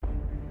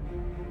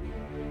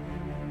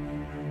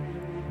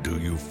Do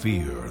you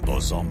fear the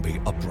zombie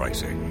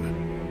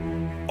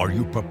uprising? Are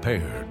you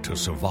prepared to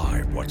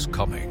survive what's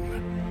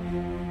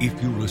coming?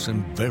 If you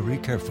listen very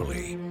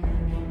carefully,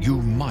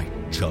 you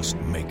might just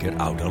make it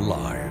out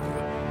alive.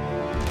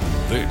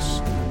 This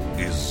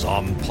is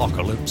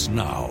Zompocalypse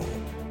Now!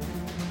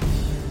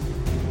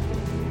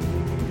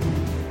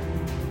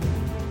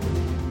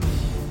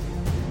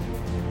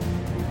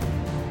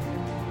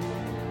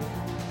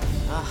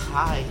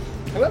 Hi.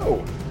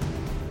 Hello.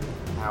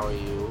 How are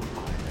you?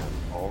 I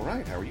am all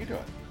right. How are you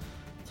doing?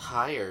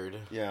 Tired.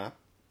 Yeah.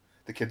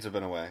 The kids have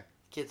been away.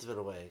 Kids have been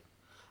away.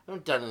 I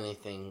haven't done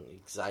anything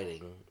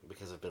exciting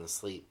because I've been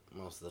asleep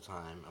most of the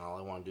time, and all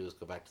I want to do is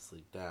go back to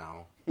sleep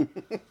now.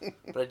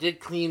 But I did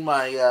clean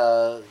my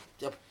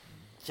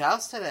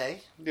house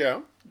today. Yeah.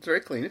 It's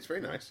very clean. It's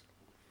very nice.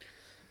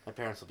 My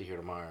parents will be here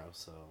tomorrow,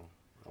 so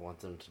I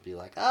want them to be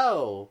like,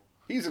 oh,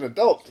 He's an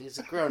adult. he's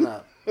a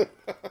grown-up.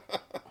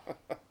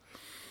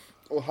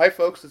 Well, hi,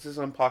 folks. This is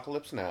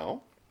Apocalypse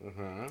Now.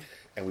 Mm-hmm.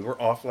 And we were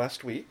off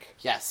last week.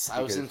 Yes,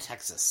 I was in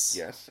Texas.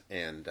 Yes.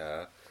 And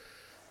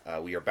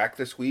we are back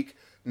this week,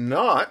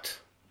 not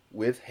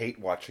with Hate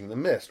Watching the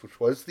Mist,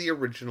 which was the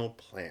original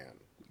plan.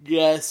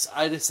 Yes,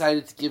 I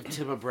decided to give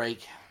Tim a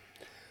break.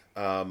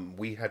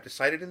 We had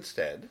decided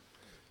instead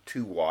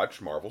to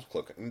watch Marvel's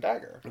Cloak and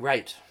Dagger.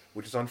 Right.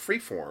 Which is on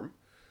Freeform,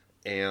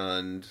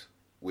 and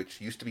which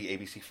used to be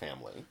ABC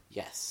Family.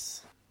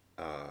 Yes.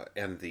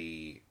 And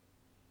the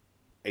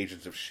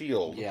Agents of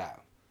S.H.I.E.L.D. Yeah.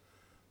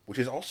 Which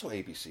is also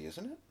ABC,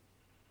 isn't it?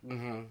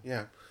 Mm-hmm.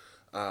 Yeah.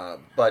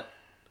 But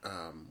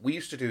we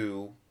used to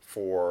do,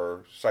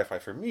 for Sci-Fi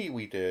For Me,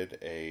 we did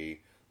a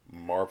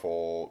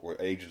Marvel or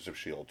Agents of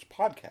S.H.I.E.L.D.'s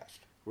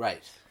podcast.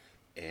 Right.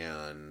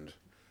 And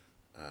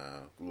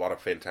a lot of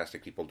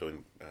fantastic people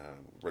doing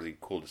really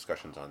cool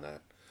discussions on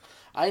that.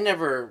 I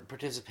never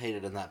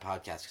participated in that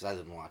podcast because I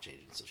didn't watch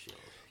Agents of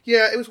S.H.I.E.L.D.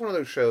 Yeah, it was one of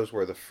those shows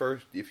where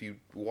if you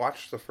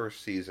watched the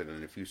first season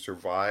and if you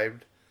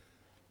survived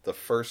the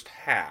first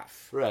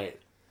half Right.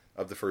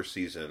 of the first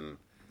season,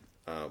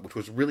 which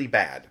was really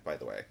bad, by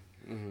the way.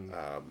 Mm-hmm.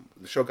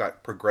 The show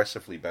got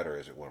progressively better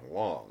as it went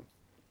along,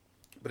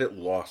 but it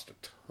lost a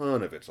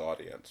ton of its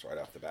audience right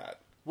off the bat.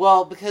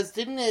 Well, because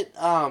didn't it,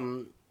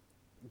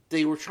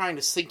 they were trying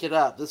to sync it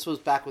up. This was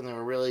back when they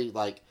were really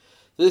like,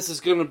 this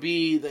is going to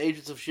be, the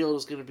Agents of S.H.I.E.L.D.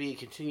 is going to be a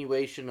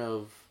continuation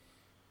of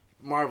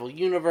Marvel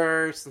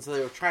Universe, and so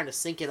they were trying to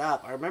sync it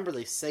up. I remember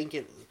they sank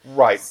it.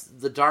 Right. Thor: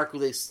 The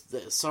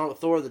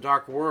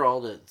Dark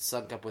World, it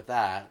sunk up with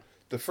that.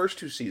 The first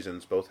two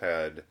seasons both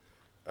had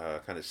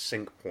kind of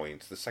sync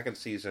points. The second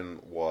season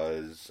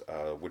was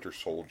Winter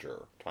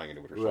Soldier, tying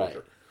into Winter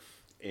Soldier.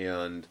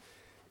 And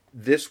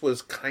this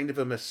was kind of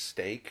a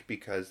mistake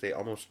because they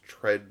almost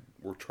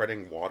were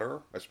treading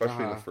water,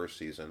 especially in the first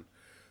season,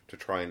 to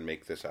try and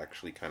make this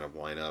actually kind of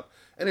line up.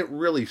 And it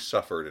really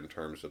suffered in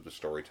terms of the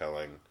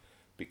storytelling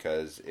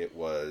because it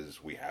was,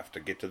 we have to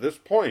get to this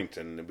point,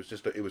 and it was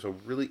just it was a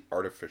really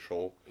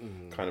artificial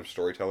kind of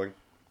storytelling.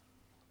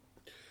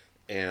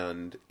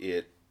 And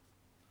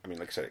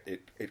like I said,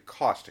 it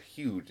cost a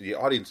huge. The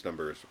audience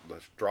numbers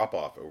drop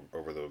off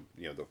over the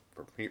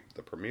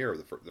the premiere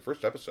of the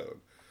first episode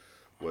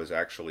was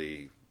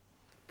actually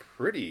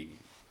pretty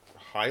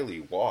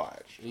highly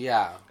watched.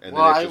 Yeah. And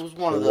well, I was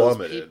one of those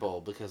plummeted.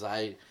 people because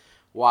I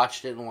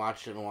watched it and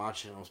watched it and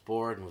watched it and was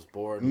bored and was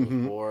bored and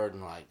was bored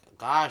and like,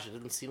 gosh, it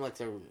didn't seem like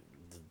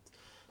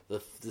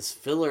this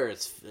filler.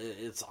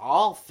 It's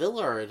all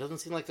filler. It doesn't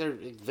seem like they're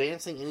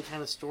advancing any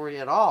kind of story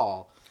at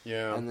all.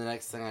 Yeah. And the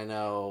next thing I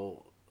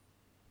know,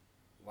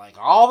 like,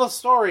 all the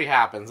story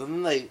happens, and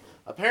then they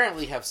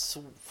apparently have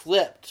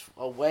flipped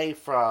away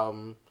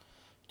from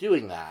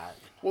doing that.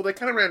 Well, they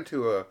kind of ran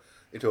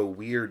into a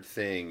weird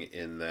thing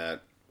in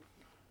that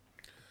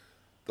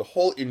the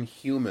whole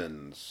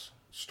Inhumans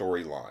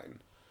storyline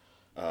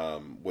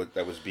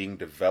that was being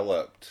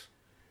developed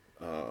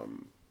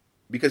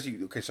because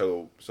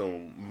so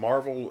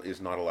Marvel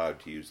is not allowed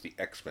to use the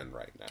X-Men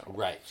right now.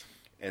 Right.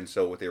 And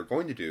so what they were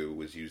going to do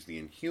was use the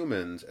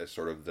Inhumans as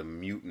sort of the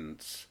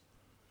mutants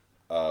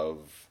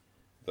of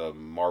the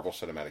Marvel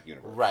Cinematic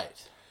Universe.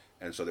 Right.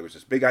 And so there was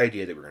this big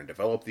idea that we're going to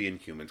develop the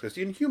Inhumans, because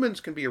the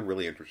Inhumans can be a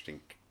really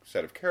interesting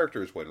set of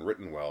characters when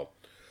written well,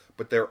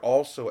 but they're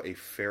also a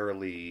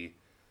fairly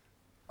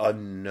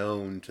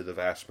unknown to the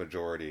vast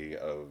majority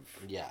of...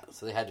 Yeah,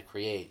 so they had to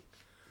create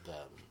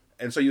them.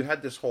 And so you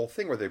had this whole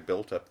thing where they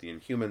built up the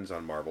Inhumans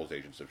on Marvel's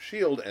Agents of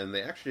S.H.I.E.L.D., and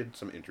they actually did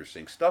some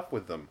interesting stuff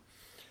with them.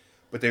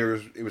 But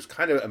it was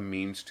kind of a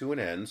means to an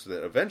end, so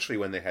that eventually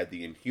when they had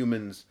the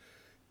Inhumans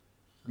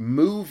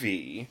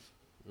movie,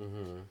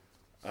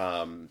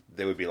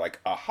 they would be like,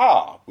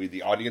 aha,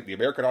 the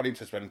American audience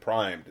has been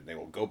primed, and they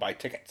will go buy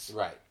tickets.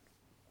 Right.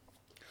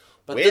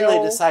 But then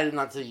they decided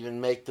not to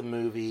even make the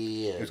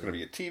movie. It was going to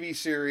be a TV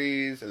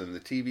series, and then the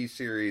TV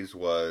series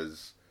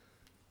was...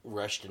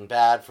 rushed and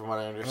bad, from what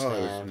I understand. Oh,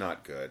 it was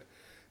not good.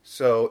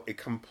 So it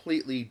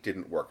completely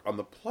didn't work. On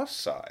the plus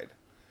side,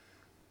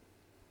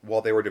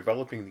 while they were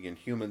developing the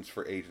Inhumans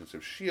for Agents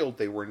of S.H.I.E.L.D.,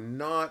 they were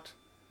not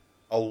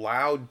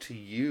allowed to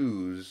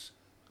use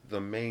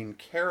the main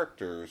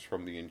characters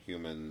from the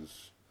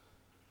Inhumans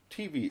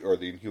TV or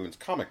the Inhumans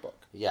comic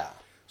book. Yeah.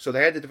 So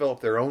they had to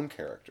develop their own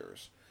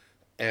characters.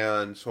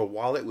 And so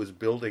while it was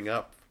building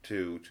up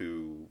to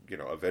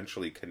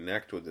eventually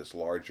connect with this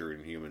larger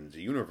Inhumans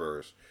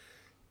universe,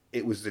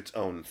 it was its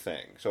own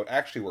thing. So it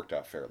actually worked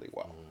out fairly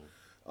well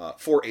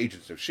for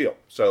Agents of S.H.I.E.L.D.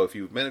 So if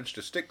you've managed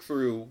to stick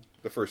through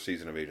the first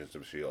season of Agents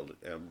of S.H.I.E.L.D.,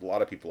 a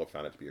lot of people have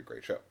found it to be a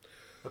great show.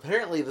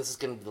 Apparently this is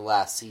going to be the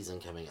last season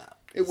coming up.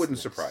 It wouldn't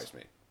surprise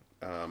me.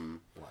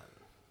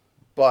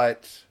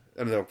 But,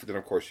 and then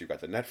of course you've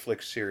got the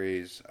Netflix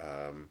series.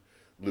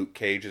 Luke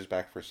Cage is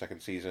back for a second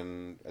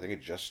season. I think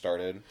it just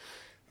started.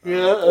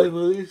 Yeah, I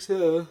believe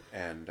so.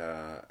 And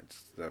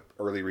the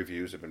early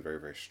reviews have been very,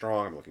 very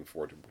strong. I'm looking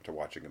forward to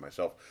watching it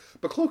myself.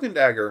 But Cloak and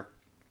Dagger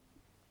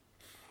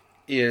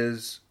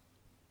is...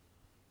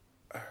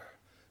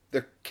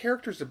 the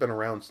characters have been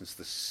around since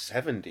the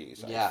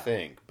 70s, I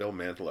think. Bill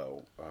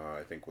Mantlo,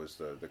 I think, was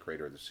the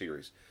creator of the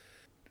series.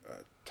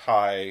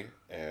 Ty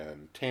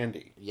and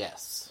Tandy.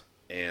 Yes.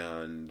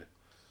 And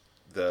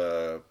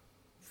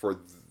for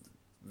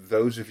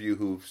those of you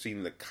who've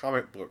seen the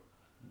comic book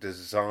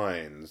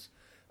designs,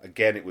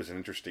 again, it was an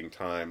interesting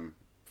time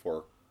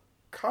for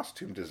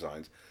costume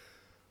designs.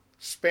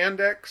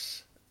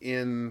 Spandex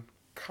in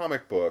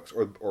comic books,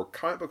 or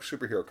comic book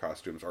superhero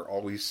costumes, are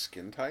always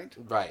skin tight.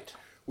 Right.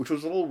 Which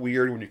was a little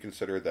weird when you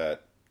consider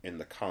that in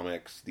the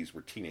comics, these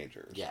were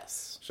teenagers.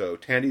 Yes. So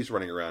Tandy's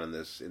running around in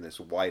this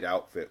white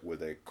outfit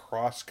with a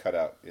cross cut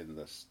out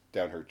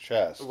down her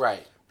chest.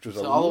 Right. Which was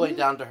all the way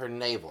down to her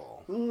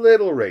navel.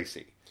 Little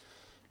racy.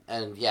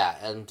 And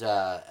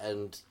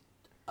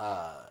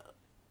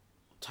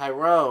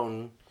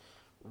Tyrone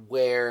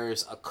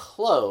wears a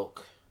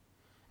cloak,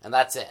 and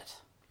that's it.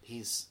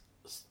 It's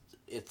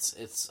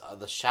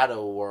the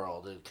shadow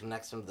world. It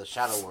connects him to the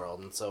shadow world,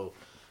 and so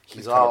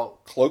he's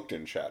all cloaked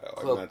in shadow.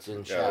 Cloaked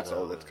in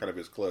shadow. That's kind of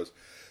his clothes.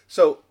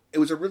 So it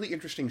was a really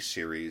interesting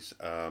series.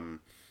 And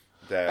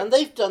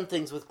they've done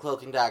things with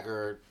Cloak and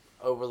Dagger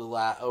over the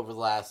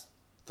last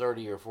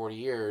 30 or 40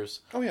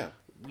 years. Oh yeah.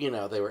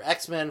 They were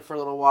X-Men for a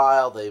little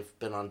while. They've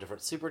been on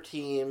different super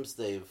teams.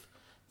 They've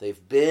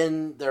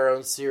been their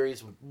own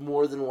series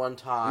more than one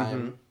time.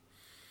 Mm-hmm.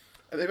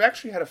 And they've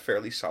actually had a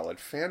fairly solid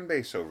fan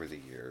base over the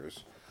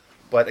years.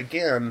 But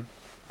again,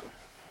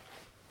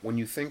 when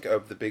you think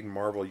of the big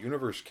Marvel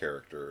Universe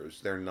characters,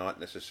 they're not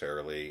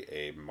necessarily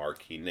a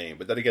marquee name.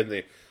 But then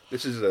again,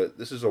 this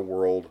is a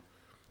world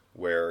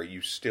where you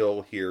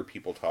still hear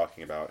people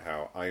talking about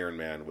how Iron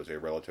Man was a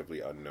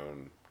relatively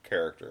unknown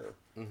character.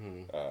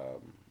 Mm-hmm.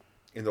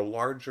 In the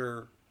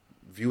larger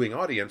viewing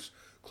audience,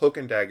 Cloak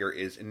and Dagger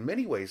is in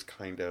many ways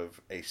kind of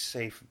a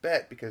safe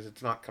bet because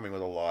it's not coming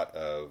with a lot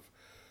of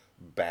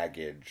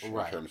baggage in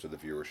terms of the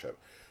viewership.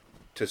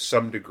 To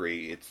some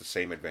degree, it's the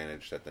same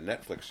advantage that the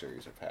Netflix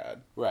series have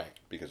had. Right.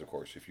 Because, of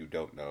course, if you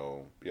don't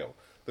know,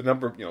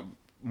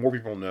 more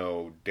people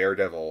know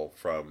Daredevil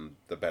from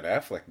the Ben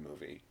Affleck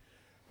movie,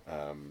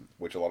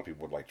 which a lot of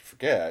people would like to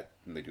forget,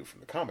 than they do from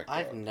the comic book.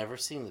 I've never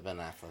seen the Ben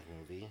Affleck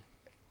movie.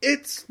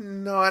 It's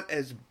not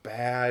as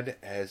bad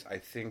as I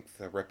think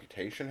the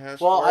reputation has.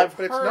 Well, I've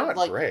but heard it's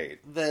not great.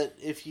 That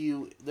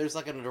there's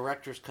like a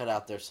director's cut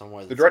out there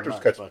somewhere. The director's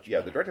cut,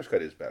 the director's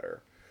cut is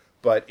better,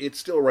 but it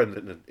still runs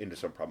into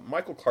some problem.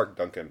 Michael Clark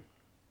Duncan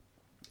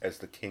as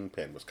the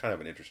Kingpin was kind of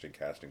an interesting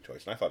casting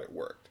choice, and I thought it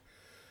worked.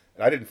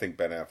 And I didn't think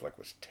Ben Affleck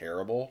was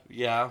terrible.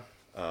 Yeah,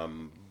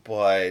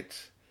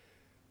 but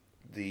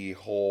the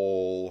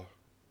whole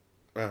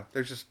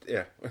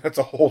that's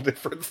a whole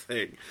different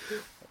thing.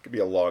 Could be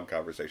a long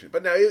conversation,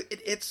 but no,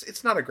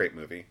 it's not a great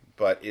movie,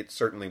 but it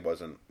certainly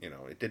wasn't.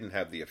 It didn't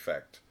have the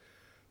effect.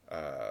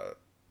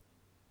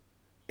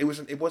 It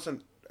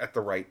wasn't at the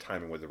right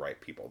time and with the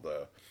right people.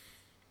 The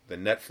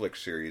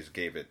Netflix series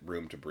gave it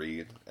room to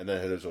breathe, and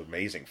then there's those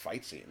amazing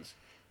fight scenes.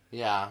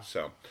 Yeah.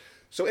 So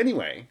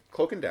anyway,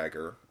 Cloak and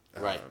Dagger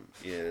right.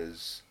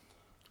 is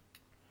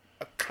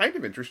a kind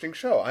of interesting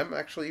show. I'm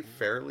actually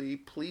fairly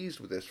pleased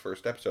with this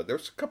first episode.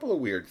 There's a couple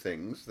of weird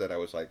things that I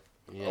was like,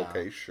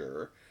 okay,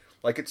 sure.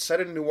 Like, it's set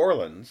in New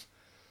Orleans,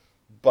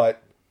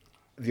 but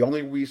the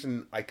only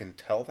reason I can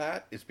tell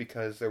that is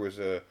because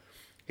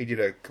he did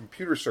a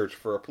computer search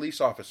for a police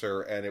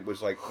officer, and it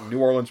was like New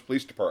Orleans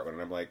Police Department,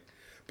 and I'm like,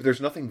 but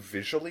there's nothing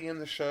visually in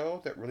the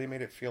show that really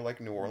made it feel like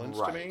New Orleans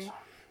to me,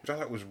 which I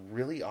thought was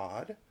really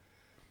odd,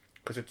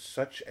 because it's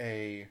such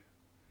a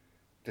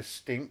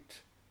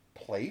distinct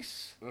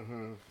place,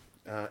 and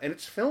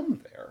it's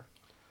filmed there.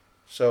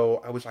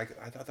 So I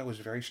thought that was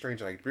very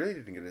strange, and I really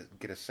didn't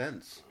get a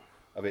sense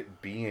of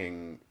it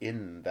being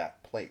in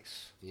that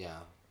place. Yeah.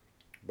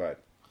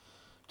 But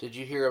did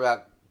you hear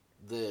about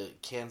the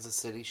Kansas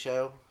City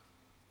show?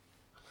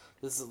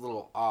 This is a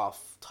little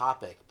off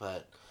topic,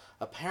 but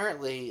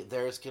apparently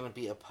there's going to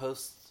be a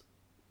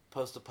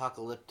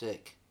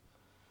post-apocalyptic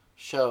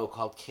show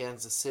called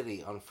Kansas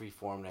City on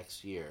Freeform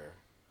next year.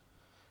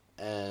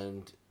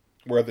 And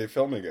where are they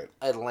filming it?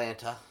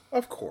 Atlanta.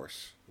 Of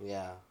course.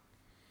 Yeah.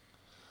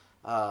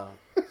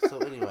 So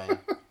anyway,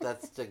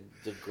 that's the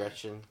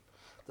digression.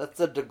 That's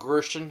the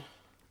digression.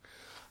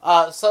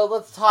 So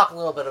let's talk a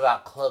little bit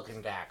about Cloak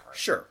and Dagger.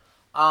 Sure.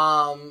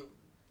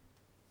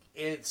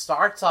 It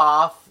starts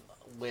off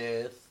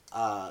with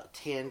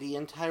Tandy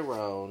and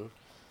Tyrone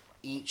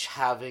each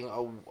having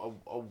a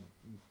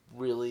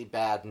really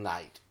bad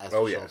night as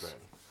children.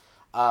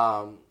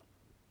 Yes.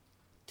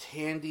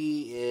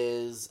 Tandy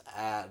is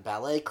at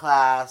ballet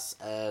class,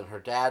 and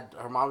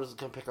her mom doesn't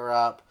come pick her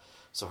up,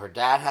 so her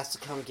dad has to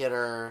come get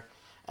her,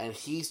 and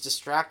he's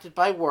distracted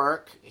by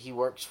work. He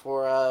works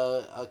for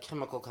a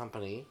chemical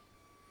company.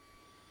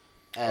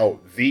 And,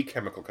 the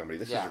chemical company.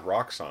 This is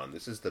Roxxon.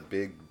 This is the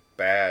big,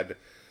 bad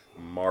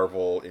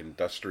Marvel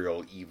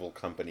industrial evil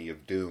company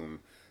of doom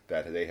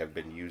that they have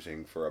been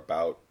using for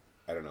about,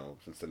 I don't know,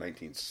 since the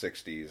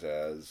 1960s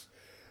as...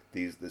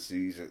 These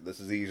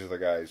are the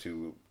guys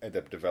who end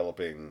up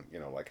developing,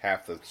 like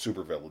half the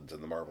supervillains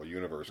in the Marvel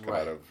universe come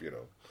out of,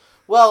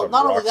 Well,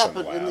 not only that,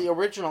 but in the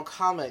original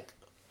comic,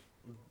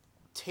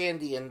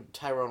 Tandy and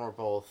Tyrone were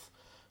both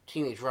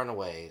teenage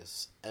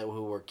runaways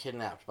who were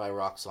kidnapped by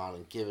Roxxon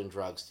and given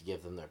drugs to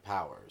give them their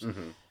powers.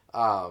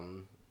 Mm-hmm.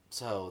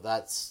 So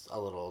that's a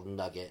little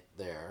nugget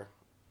there.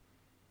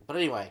 But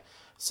anyway,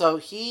 so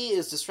he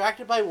is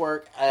distracted by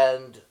work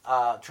and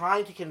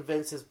trying to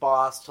convince his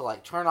boss to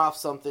turn off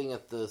something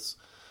at this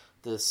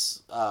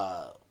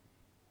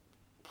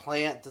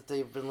plant that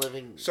they've been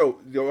living. So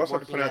you also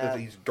have to point out that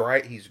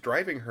he's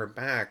driving her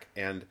back,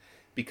 and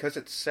because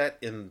it's set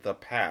in the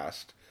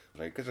past,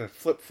 because of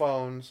flip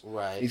phones,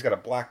 right? He's got a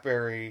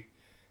BlackBerry,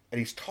 and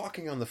he's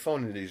talking on the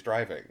phone that he's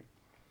driving,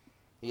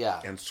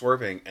 and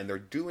swerving, and they're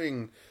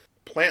doing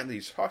plant that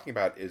he's talking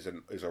about is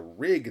a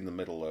rig in the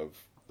middle of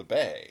the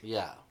bay,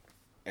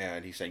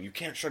 And he's saying, you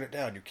can't shut it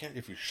down. You can't.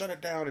 If you shut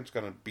it down, it's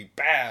going to be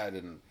bad.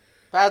 And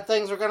bad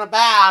things are going to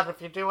bad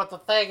if you do what the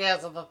thing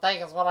is, and the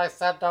thing is what I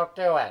said, don't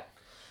do it.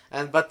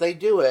 But they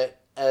do it,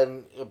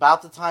 and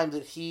about the time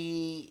that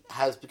he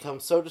has become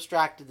so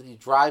distracted that he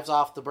drives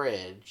off the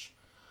bridge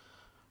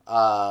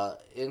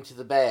into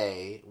the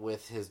bay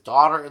with his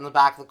daughter in the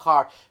back of the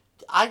car.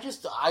 I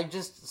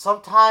just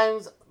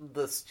sometimes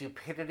the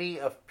stupidity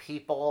of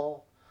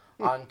people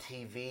on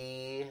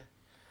TV,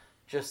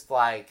 just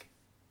I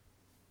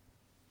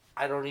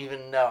don't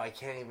even know. I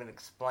can't even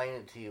explain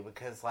it to you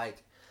because,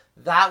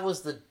 that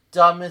was the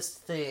dumbest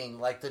thing.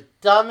 The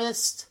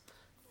dumbest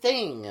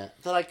thing that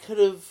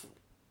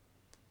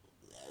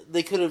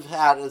they could have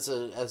had as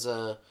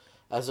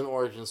an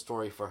origin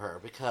story for her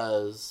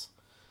because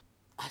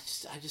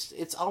it's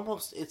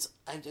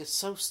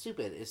so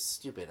stupid. It's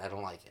stupid. I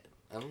don't like it.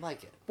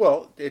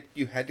 Well,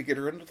 you had to get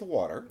her into the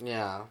water.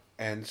 Yeah.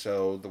 And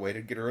so the way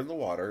to get her in the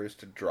water is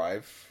to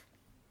drive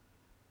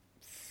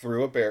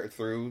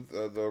through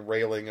the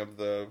railing of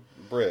the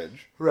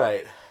bridge.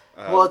 Right.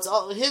 Well, it's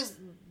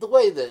the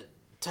way that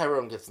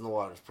Tyrone gets in the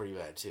water is pretty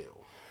bad too.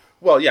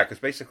 Well, yeah, because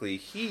basically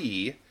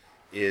he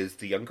is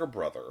the younger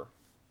brother,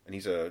 and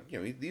he's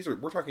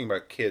we're talking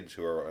about kids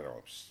who are, I don't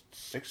know,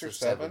 6 or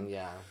 7.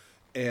 Yeah.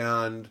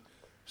 And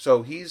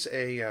so he's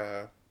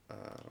a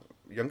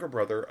younger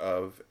brother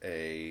of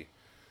a...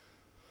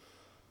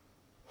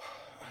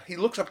 He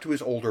looks up to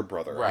his older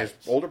brother. Right.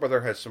 His older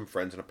brother has some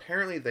friends, and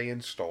apparently they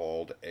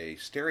installed a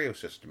stereo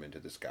system into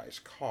this guy's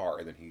car,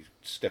 and then he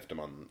stiffed him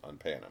on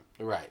paying him.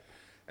 Right.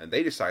 And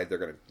they decide they're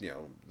going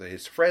to,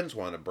 his friends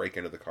want to break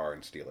into the car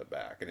and steal it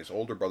back. And his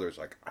older brother's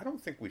like, I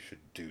don't think we should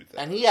do that.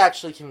 And he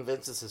actually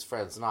convinces his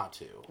friends not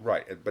to.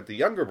 Right. But the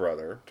younger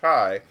brother,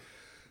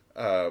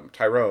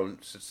 Tyrone,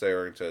 sits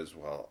there and says,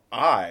 well,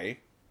 I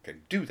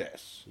can do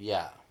this.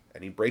 Yeah.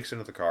 And he breaks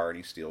into the car and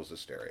he steals the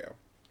stereo.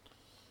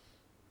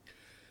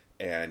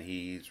 And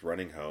he's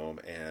running home,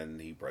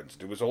 and he runs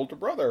into his older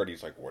brother, and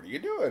he's like, what are you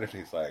doing? And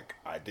he's like,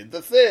 I did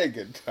the thing.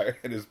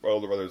 And his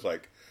older brother's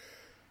like,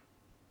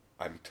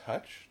 I'm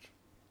touched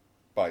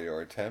by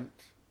your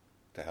attempt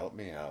to help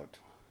me out,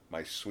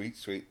 my sweet,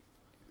 sweet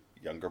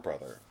younger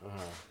brother.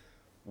 Uh-huh.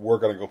 We're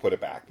going to go put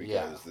it back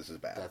because this is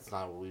bad. That's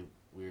not what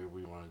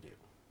we want to do.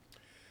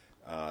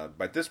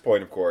 But at this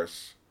point, of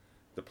course,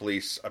 the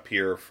police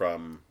appear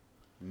from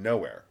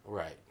nowhere.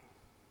 Right.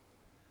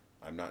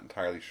 I'm not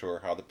entirely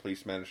sure how the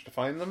police managed to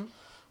find them.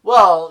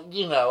 Well,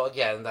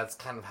 again, that's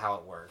kind of how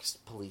it works.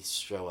 Police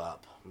show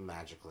up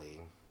magically.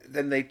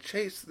 Then they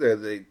chase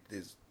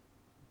his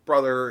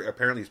brother.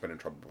 Apparently he's been in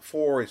trouble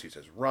before. He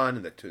says run,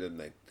 and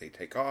then they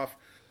take off.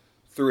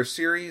 Through a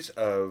series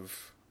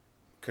of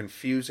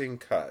confusing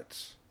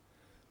cuts,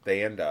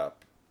 they end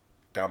up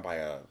down by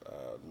a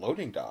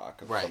loading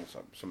dock of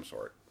some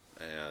sort,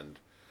 and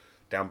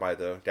down by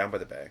the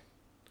bay.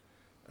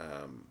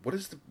 What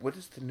is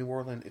the New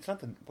Orleans? It's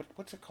not the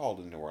what's it called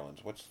in New Orleans?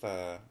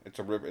 It's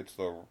a river. It's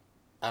the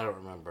I don't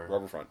remember.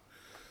 Riverfront.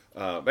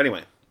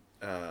 Anyway,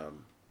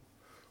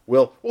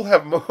 we'll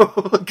have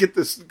get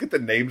the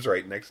names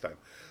right next time.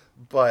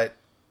 But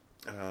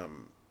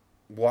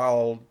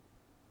while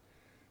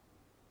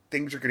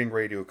things are getting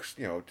ready to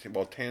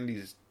while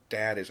Tandy's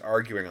dad is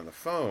arguing on the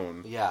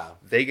phone,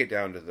 they get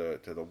down to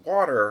the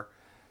water,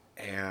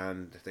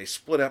 and they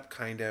split up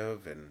kind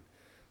of, and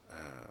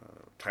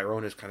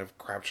Tyrone is kind of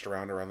crouched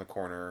around the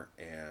corner,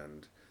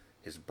 and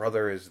his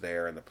brother is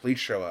there, and the police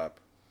show up,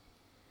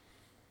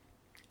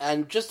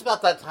 And just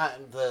about that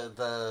time,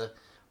 the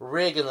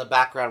rig in the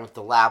background with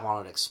the lab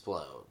on it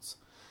explodes.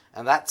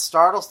 And that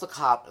startles the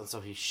cop, and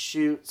so he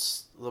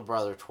shoots the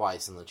brother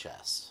twice in the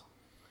chest.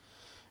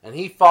 And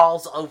he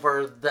falls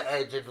over the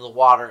edge into the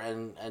water,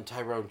 and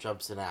Tyrone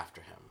jumps in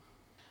after him.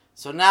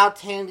 So now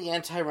Tandy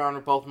and Tyrone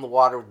are both in the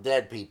water with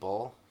dead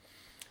people.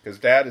 His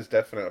dad is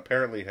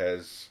apparently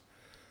has,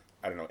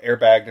 I don't know,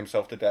 airbagged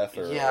himself to death.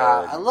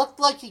 It looked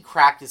like he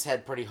cracked his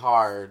head pretty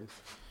hard.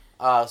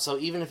 So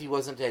even if he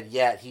wasn't dead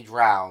yet, he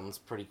drowns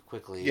pretty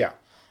quickly. Yeah.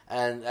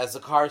 And as the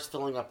car's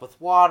filling up with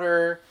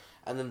water,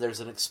 and then there's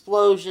an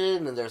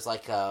explosion, and there's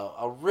like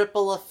a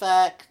ripple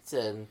effect,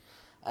 and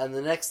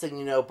the next thing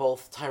you know,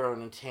 both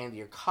Tyrone and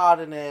Tandy are caught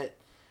in it,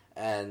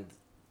 and,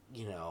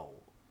 you know,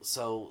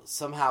 so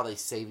somehow they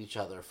save each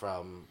other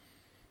from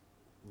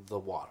the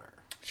water.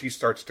 She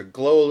starts to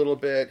glow a little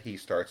bit. He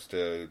starts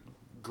to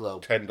Glow.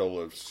 tendril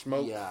of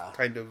smoke,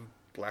 kind of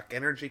black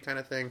energy kind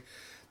of thing.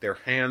 Their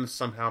hands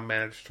somehow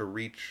manage to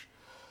reach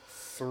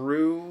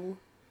through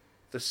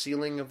the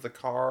ceiling of the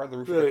car, the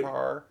roof of the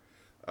car.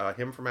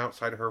 Him from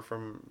outside, her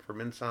from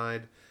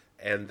inside.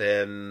 And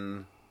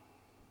then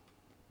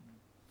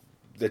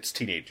it's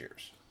teenage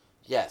years.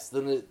 Yes,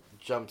 then it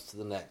jumps to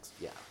the next,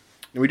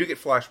 And we do get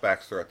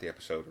flashbacks throughout the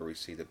episode where we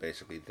see that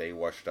basically they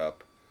washed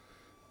up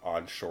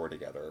on shore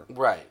together.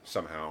 Right.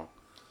 Somehow.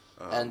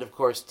 And, of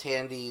course,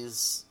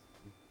 Tandy's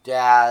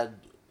dad,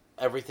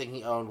 everything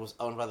he owned was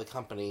owned by the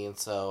company, and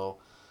so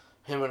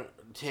him and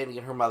Tandy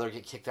and her mother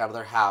get kicked out of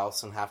their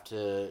house and have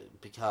to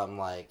become,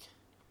 like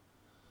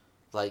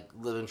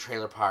live in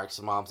trailer parks,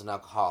 and mom's an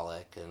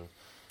alcoholic, and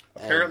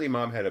apparently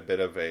mom had a bit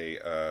of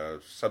a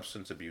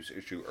substance abuse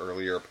issue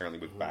earlier, apparently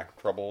with back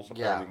troubles,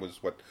 apparently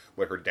was what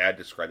her dad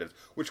described as,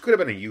 which could have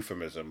been a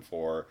euphemism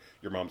for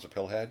your mom's a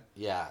pillhead.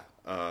 Yeah.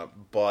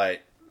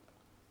 But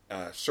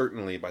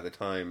certainly by the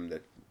time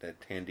that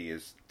Tandy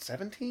is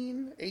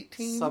 17,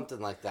 18?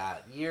 Something like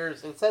that.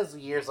 Years, it says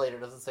years later,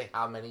 it doesn't say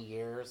how many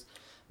years.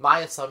 My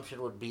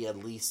assumption would be at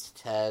least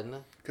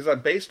 10. Because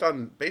based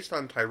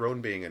on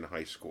Tyrone being in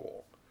high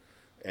school,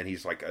 and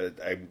he's like,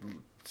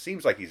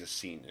 seems like he's a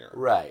senior.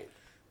 Right.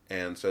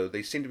 And so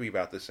they seem to be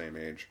about the same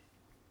age.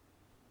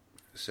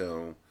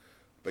 So,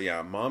 but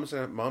yeah, mom's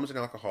an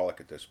alcoholic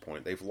at this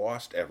point. They've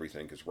lost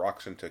everything because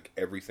Roxanne took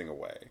everything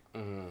away.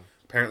 Mm-hmm.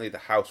 Apparently the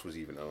house was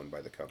even owned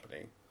by the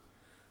company.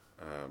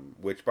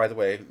 Which, by the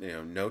way,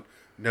 you know,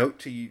 note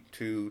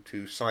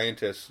to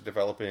scientists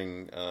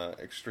developing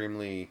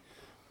extremely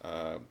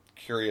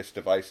curious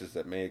devices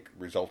that may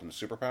result in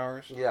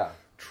superpowers. Yeah.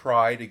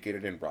 Try to get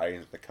it in writing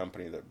that the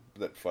company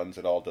that funds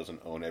it all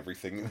doesn't own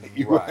everything that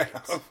you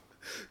have.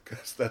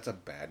 Because that's a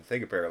bad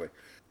thing, apparently.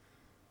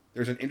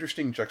 There's an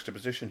interesting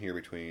juxtaposition here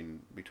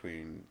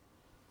between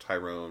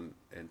Tyrone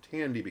and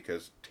Tandy,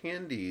 because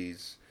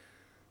Tandy's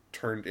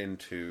turned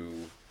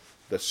into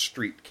the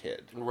street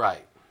kid.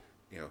 Right.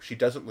 You know, she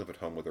doesn't live at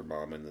home with her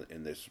mom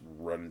in this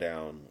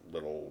rundown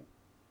little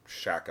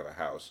shack of a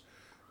house.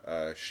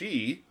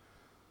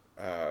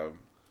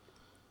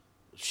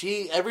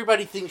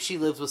 Everybody thinks she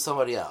lives with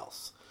somebody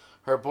else.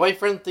 Her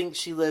boyfriend thinks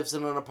she lives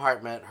in an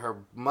apartment. Her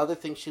mother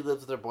thinks she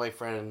lives with her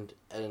boyfriend,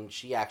 and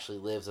she actually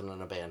lives in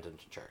an abandoned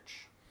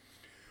church.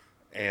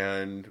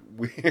 And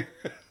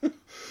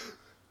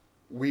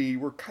we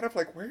were kind of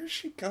like, where is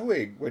she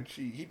going when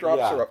he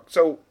drops her up?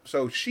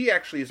 So she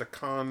actually is a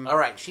con. All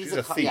right, she's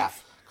a thief. Yeah.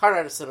 Con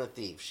artist and a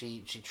thief.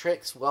 She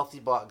tricks wealthy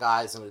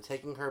guys into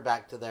taking her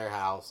back to their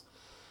house.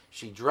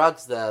 She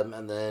drugs them,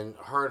 and then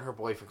her and her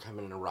boyfriend come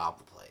in and rob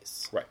the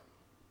place. Right.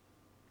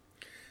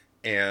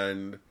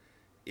 And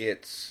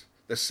it's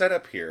the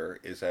setup here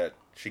is that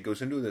she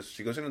goes into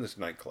this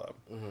nightclub,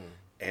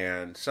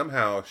 and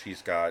somehow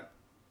she's got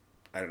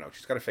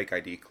a fake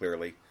ID,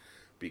 clearly,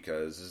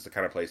 because this is the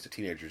kind of place that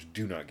teenagers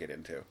do not get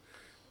into.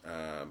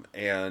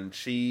 And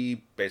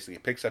she basically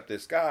picks up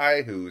this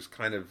guy who's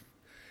kind of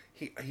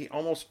he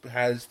almost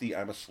has the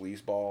 "I'm a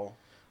sleazeball"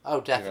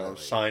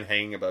 sign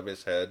hanging above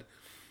his head.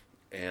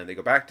 And they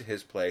go back to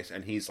his place,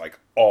 and he's like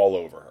all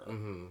over her.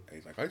 Mm-hmm. And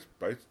he's like, I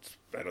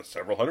spent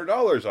several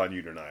 $100s on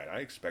you tonight. I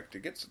expect to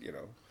get,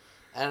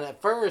 And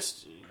at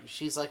first,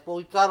 she's like, well,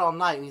 we've got all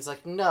night. And he's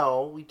like,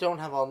 no, we don't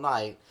have all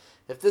night.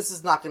 If this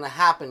is not going to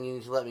happen, you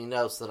need to let me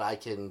know so that I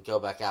can go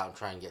back out and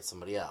try and get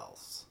somebody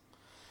else.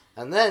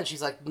 And then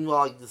she's like,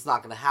 well, it's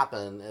not going to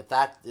happen.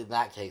 In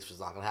that case,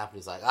 it's not going to happen.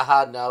 He's like,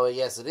 no,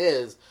 yes, it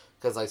is,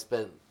 because I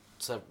spent,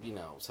 several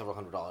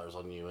 $100s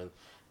on you.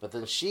 But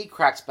then she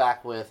cracks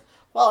back with,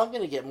 well, I'm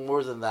going to get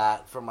more than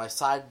that from my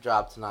side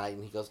job tonight.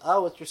 And he goes,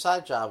 oh, what's your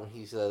side job?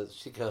 And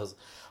she goes,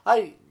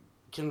 I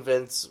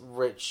convince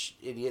rich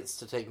idiots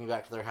to take me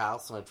back to their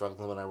house, and I drug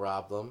them and I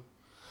rob them.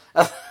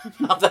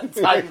 About that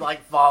time, he,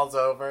 falls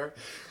over.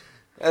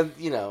 And,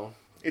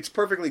 It's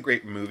perfectly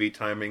great movie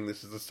timing.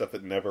 This is the stuff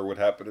that never would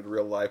happen in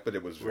real life, but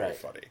it was very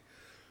funny.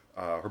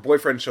 Her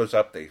boyfriend shows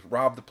up, they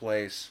rob the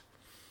place,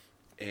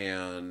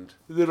 and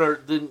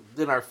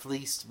then are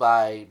fleeced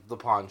by the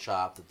pawn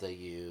shop that they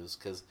use,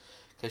 because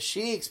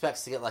she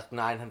expects to get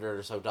 $900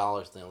 or so,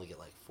 and they only get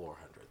 $400,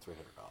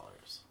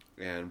 $300.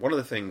 And one of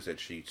the things that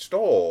she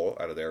stole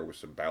out of there was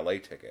some ballet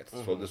tickets.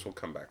 So this will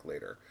come back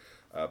later.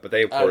 But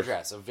they, of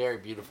course... a very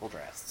beautiful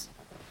dress.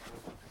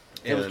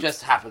 It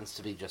just happens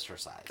to be just her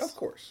size. Of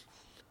course.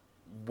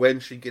 When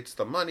she gets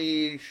the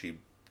money,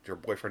 her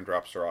boyfriend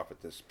drops her off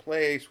at this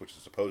place, which is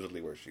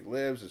supposedly where she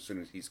lives. As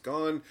soon as he's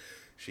gone,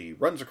 she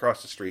runs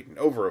across the street and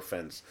over a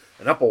fence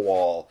and up a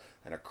wall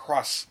and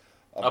across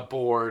a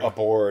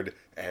board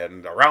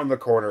and around the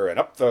corner and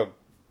up the...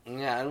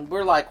 Yeah, and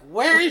we're like,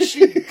 where is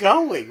she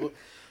going?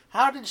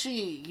 How did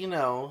she,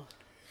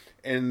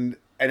 And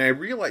I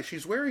realized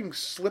she's wearing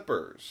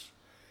slippers.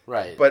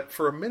 Right. But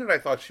for a minute I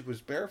thought she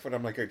was barefoot.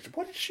 I'm like,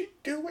 what is she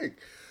doing?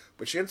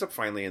 But she ends up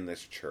finally in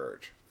this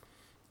church.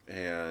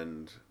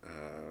 And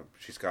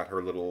she's got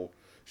her little...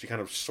 She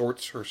kind of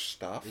sorts her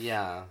stuff.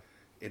 Yeah.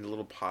 In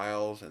little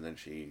piles. And then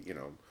she,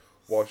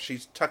 while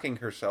she's tucking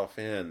herself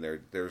in,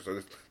 there's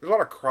a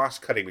lot of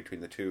cross-cutting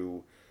between the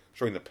two,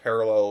 showing the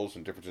parallels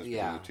and differences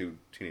between the two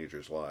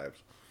teenagers' lives.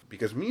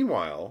 Because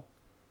meanwhile,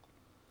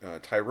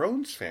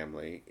 Tyrone's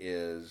family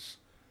is,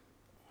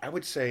 I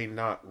would say,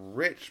 not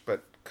rich,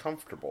 but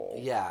comfortable.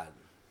 Yeah.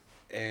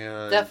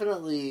 And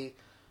definitely,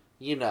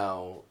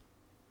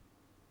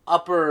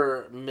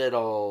 upper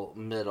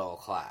middle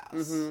class.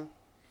 Mm-hmm.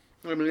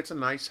 I mean, it's a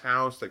nice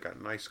house. They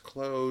got nice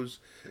clothes.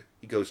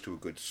 He goes to a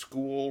good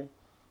school.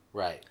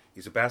 Right.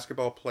 He's a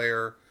basketball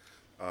player.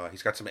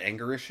 He's got some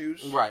anger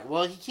issues. Right.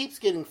 Well, he keeps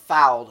getting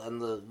fouled,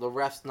 and the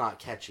ref's not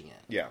catching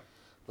it. Yeah.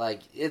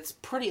 Like, it's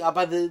pretty...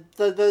 by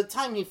the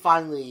time he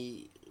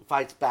finally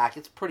fights back,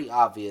 it's pretty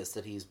obvious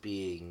that he's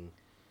being,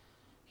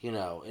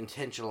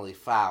 intentionally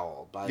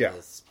fouled by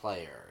this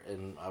player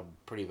in a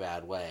pretty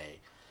bad way.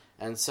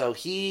 And so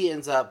he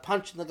ends up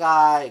punching the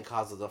guy and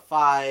causes a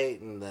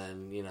fight, and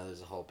then,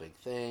 there's a whole big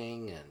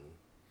thing,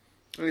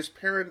 and his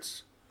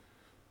parents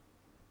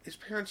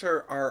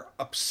are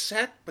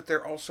upset, but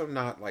they're also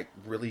not, like,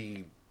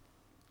 really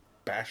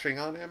bashing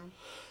on him.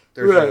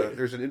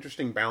 There's an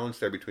interesting balance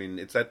there between,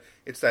 it's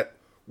that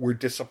we're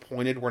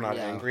disappointed, we're not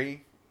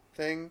angry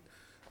thing.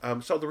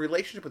 So the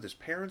relationship with his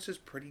parents is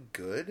pretty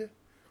good.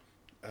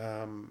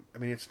 I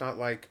mean, it's not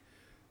like,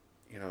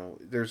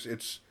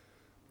 it's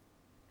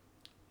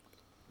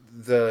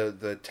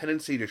the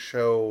tendency to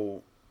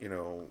show,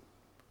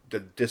 the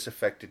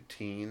disaffected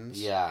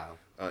teens,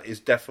 is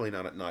definitely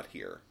not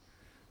here.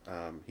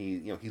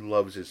 He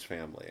loves his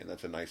family, and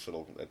that's a nice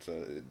little.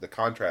 The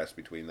contrast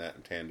between that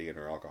and Tandy and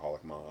her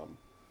alcoholic mom,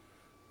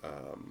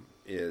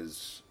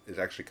 is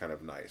actually kind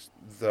of nice.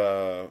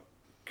 The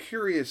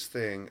curious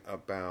thing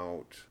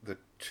about the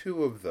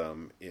two of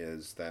them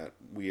is that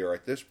we are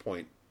at this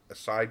point,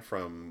 aside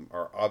from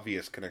our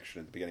obvious connection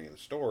at the beginning of the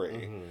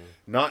story,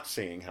 not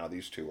seeing how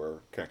these two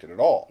are connected at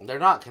all. They're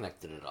not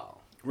connected at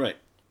all. Right.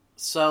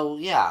 So,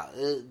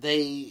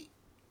 they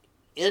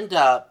end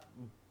up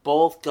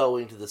both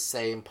going to the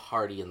same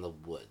party in the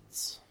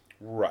woods.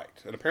 Right.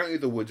 And apparently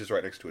the woods is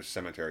right next to a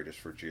cemetery, just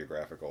for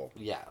geographical.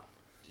 Yeah.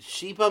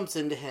 She bumps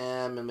into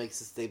him and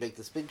they make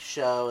this big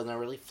show, and they're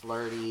really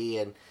flirty,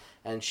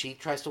 and she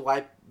tries to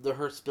wipe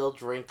her spilled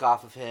drink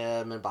off of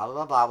him, and blah,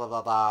 blah, blah, blah,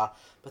 blah, blah.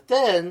 But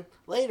then,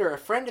 later, a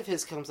friend of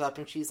his comes up,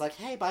 and she's like,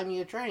 hey, buy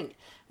me a drink.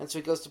 And so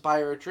he goes to buy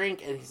her a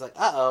drink, and he's like,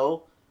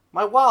 uh-oh,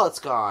 my wallet's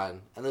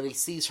gone. And then he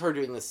sees her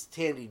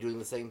Tandy doing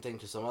the same thing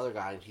to some other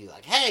guy, and he's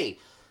like, hey,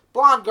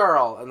 blonde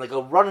girl. And they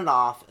go running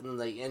off, and then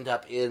they end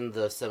up in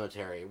the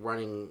cemetery,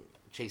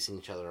 chasing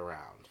each other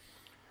around.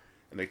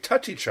 And they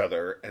touch each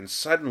other, and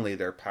suddenly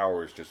their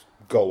powers just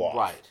go off.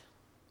 Right.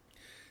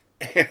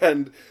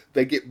 And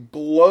they get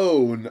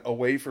blown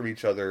away from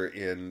each other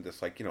in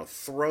this,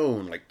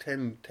 thrown,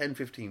 10,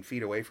 15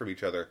 feet away from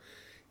each other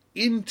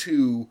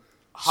into...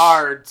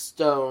 hard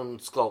stone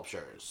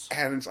sculptures.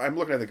 And I'm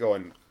looking at it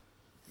going,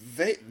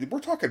 we're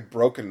talking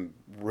broken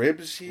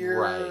ribs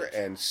here, right,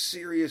 and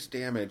serious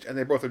damage, and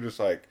they both are just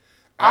like,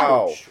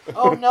 ow. Ouch.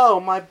 Oh no,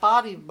 my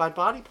body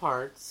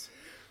parts.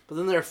 But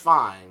then they're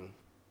fine.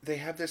 They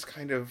have this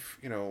kind of,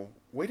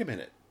 wait a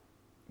minute.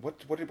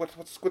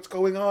 What's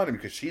going on? And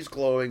because she's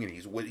glowing and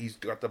he's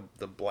got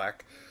the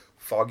black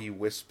foggy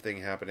wisp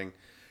thing happening,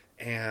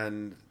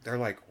 and they're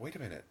like, wait a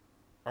minute,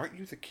 aren't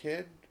you the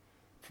kid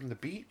from the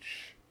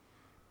beach?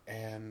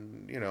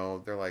 And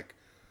they're like,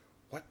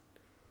 what?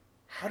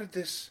 How did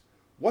this?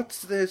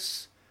 What's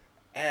this?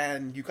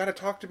 And you got to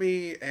talk to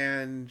me.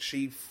 And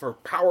her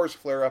powers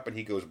flare up, and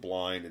he goes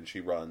blind, and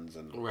she runs,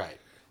 and right,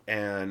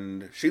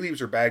 and she leaves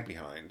her bag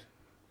behind,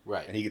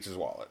 right, and he gets his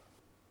wallet,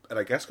 and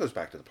I guess goes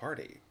back to the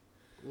party.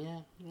 Yeah,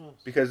 yes.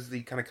 Because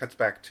he kind of cuts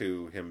back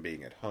to him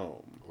being at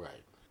home.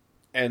 Right.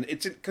 And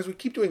it's because we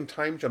keep doing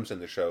time jumps in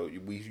the show.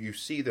 You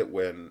see that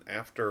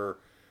after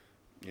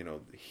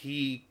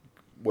he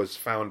was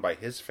found by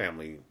his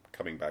family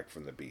coming back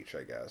from the beach,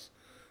 I guess,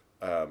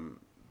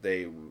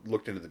 they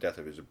looked into the death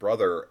of his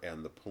brother,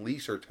 and the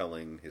police are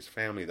telling his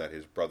family that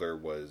his brother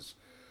was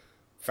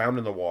found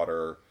in the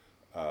water,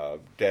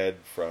 dead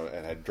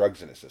and had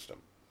drugs in his system.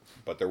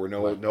 But there were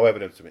no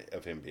evidence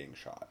of him being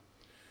shot.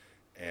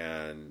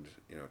 And,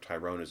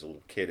 Tyrone as a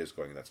little kid is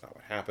going, that's not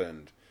what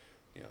happened.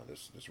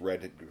 this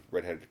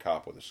redheaded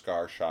cop with a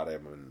scar shot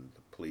him, and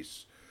the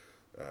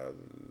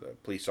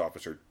police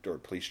officer or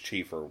police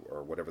chief or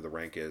whatever the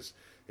rank is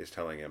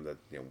telling him that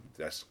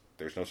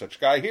there's no such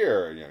guy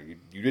here.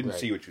 You didn't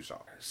see what you saw.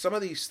 Some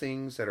of these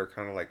things that are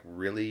kind of like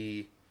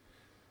really.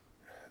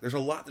 There's a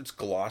lot that's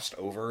glossed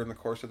over in the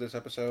course of this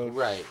episode.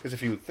 Right. Because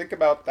if you think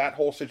about that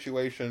whole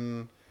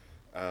situation,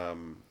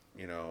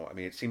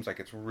 it seems like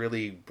it's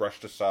really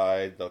brushed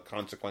aside, the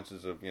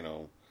consequences of, I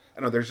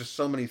know there's just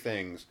so many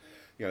things.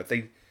 If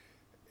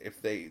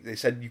they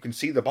said you can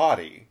see the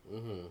body,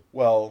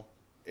 well,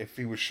 if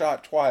he was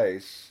shot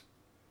twice...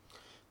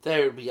 That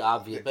would be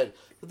obvious. But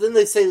then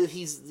they say that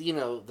he's,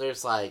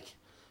 there's like,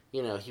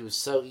 he was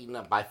so eaten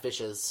up by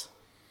fishes...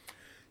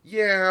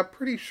 Yeah,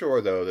 pretty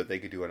sure, though, that they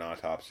could do an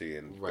autopsy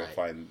and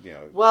find,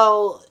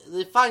 Well,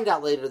 they find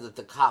out later that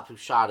the cop who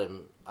shot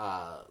him,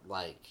 got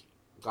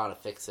a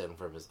fix-in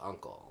from his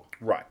uncle.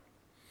 Right.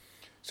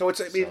 So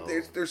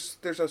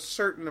there's a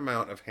certain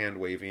amount of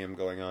hand-wavium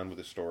going on with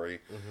the story.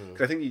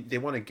 Because I think they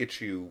want to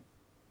get you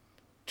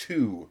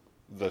to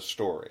the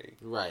story.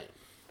 Right.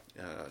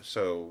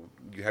 So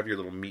you have your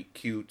little meet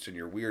cutes and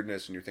your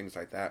weirdness and your things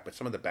like that, but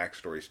some of the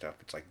backstory stuff,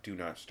 it's like, do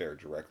not stare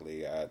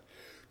directly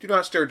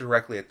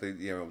at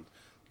the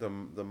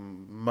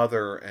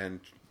mother and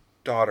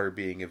daughter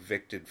being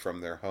evicted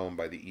from their home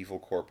by the evil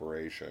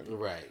corporation.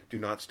 Right. Do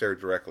not stare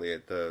directly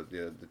at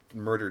the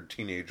murdered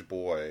teenage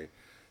boy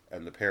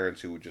and the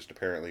parents who would just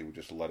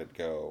let it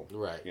go.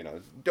 Right.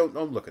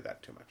 Don't look at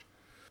that too much.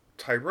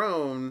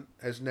 Tyrone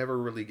has never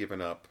really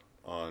given up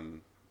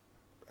on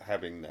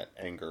having that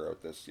anger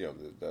at this,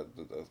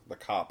 the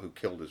cop who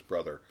killed his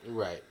brother.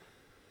 Right.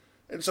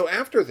 And so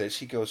after this,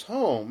 he goes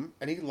home,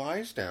 and he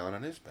lies down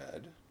on his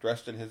bed,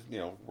 dressed in his,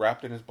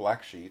 wrapped in his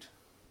black sheet,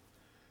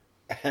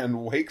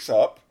 and wakes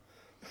up...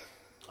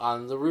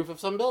 on the roof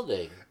of some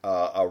building.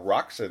 A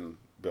Roxanne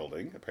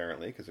building,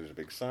 apparently, because there's a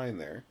big sign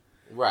there.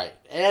 Right.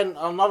 And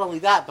not only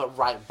that, but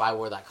right by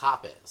where that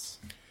cop is.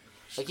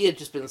 Like, he had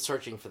just been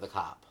searching for the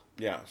cop.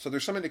 Yeah, so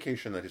there's some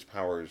indication that his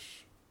powers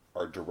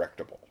are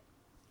directable.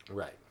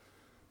 Right.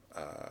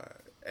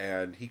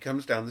 And he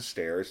comes down the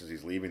stairs as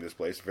he's leaving this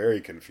place, very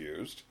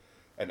confused,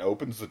 and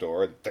opens the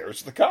door, and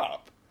there's the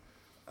cop.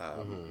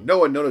 No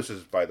one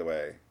notices, by the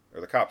way,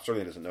 or the cop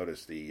certainly doesn't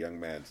notice the young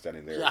man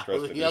standing there dressed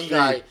in the young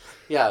sheet.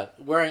 guy,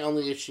 wearing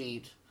only a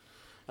sheet.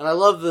 And I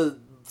love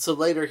so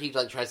later he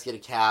tries to get a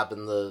cab,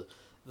 and the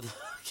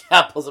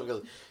cab pulls up and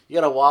goes, "You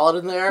got a wallet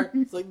in there?"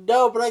 He's like,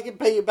 "No, but I can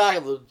pay you back."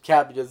 And the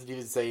cab doesn't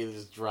even say, he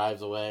just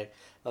drives away.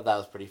 I thought that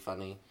was pretty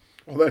funny.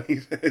 Well,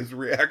 then his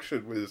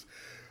reaction was,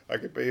 "I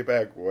can pay you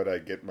back when I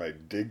get my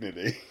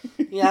dignity."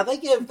 Yeah, they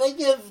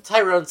give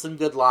Tyrone some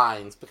good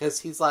lines, because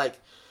he's like,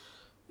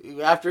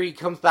 after he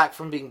comes back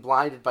from being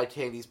blinded by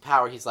Tandy's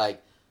power, he's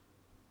like,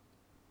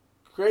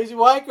 "Crazy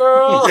white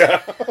girl,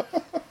 Yeah.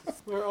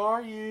 where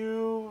are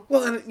you?"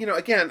 Well, and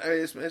again,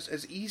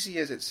 as easy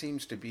as it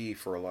seems to be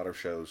for a lot of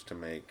shows to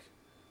make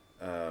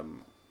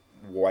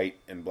white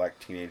and black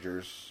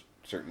teenagers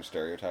certain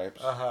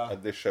stereotypes,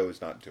 this show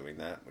is not doing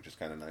that, which is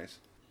kind of nice.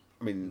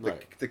 I mean,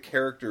 the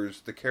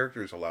characters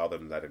allow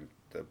them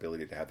the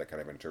ability to have that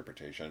kind of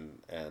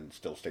interpretation and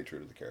still stay true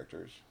to the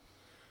characters,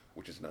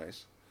 which is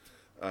nice.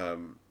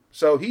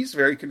 So he's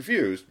very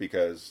confused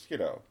because,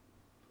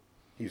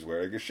 he's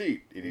wearing a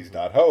sheet and he's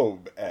not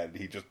home and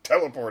he just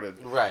teleported.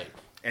 Right.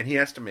 And he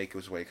has to make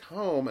his way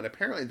home, and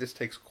apparently this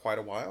takes quite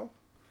a while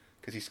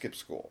because he skips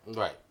school.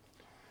 Right.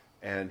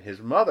 And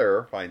his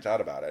mother finds out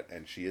about it,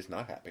 and she is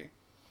not happy.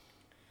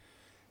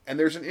 And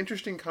there's an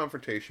interesting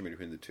confrontation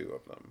between the two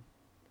of them,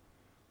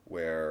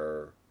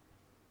 where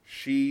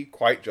she,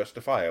 quite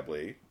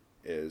justifiably,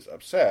 is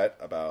upset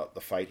about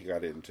the fight he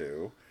got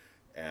into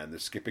and the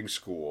skipping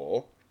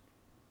school.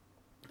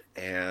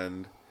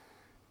 And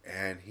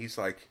he's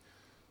like,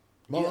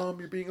 "Mom,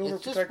 you're being overprotective.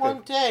 It's just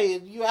one day,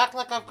 and you act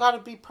like I've got to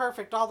be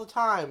perfect all the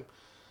time,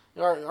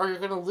 or you're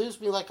going to lose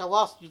me like you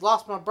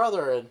lost my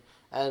brother."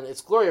 And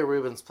it's Gloria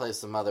Rubin's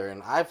plays the mother,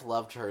 and I've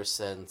loved her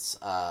since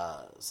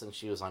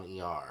she was on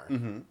ER.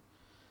 Mm-hmm.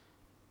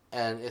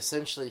 And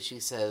essentially,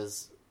 she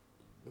says,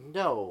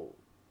 "No,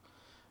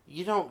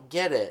 you don't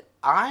get it.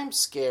 I'm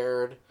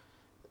scared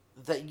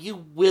that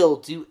you will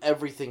do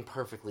everything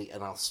perfectly,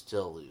 and I'll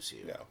still lose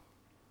you." Yeah.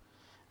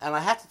 And I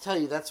have to tell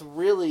you, that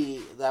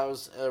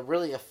was a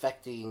really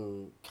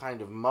affecting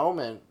kind of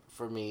moment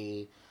for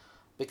me,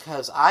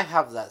 because I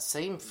have that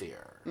same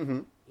fear.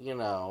 Mm-hmm.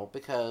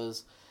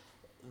 Because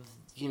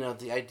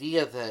the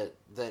idea that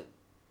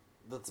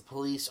the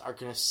police are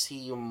going to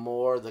see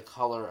more the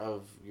color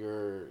of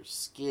your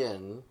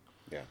skin,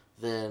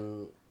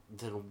 than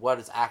what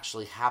is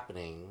actually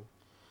happening.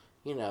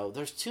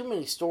 There's too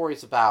many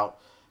stories about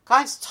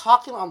guys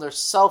talking on their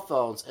cell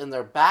phones in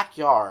their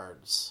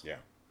backyards. Yeah.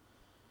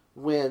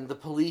 When the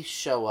police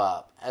show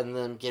up and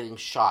them getting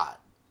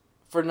shot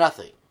for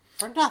nothing.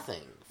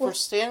 For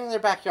standing in their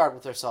backyard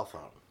with their cell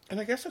phone. And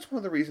I guess that's one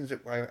of the reasons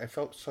that I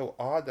felt so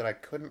odd that I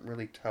couldn't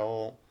really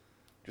tell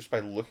just by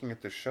looking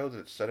at the show that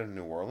it's set in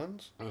New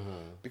Orleans.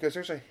 Mm-hmm. Because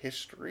there's a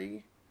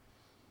history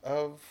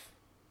of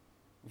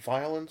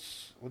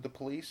violence with the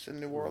police in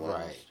New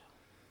Orleans. Right.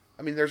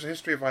 I mean, there's a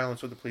history of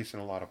violence with the police in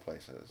a lot of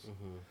places.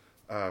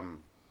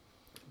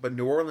 But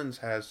New Orleans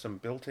has some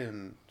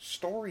built-in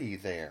story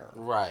there.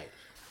 Right.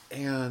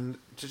 And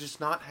to just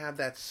not have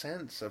that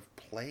sense of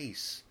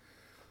place,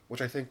 which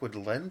I think would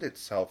lend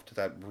itself to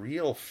that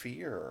real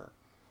fear,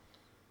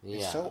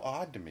 is so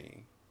odd to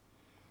me.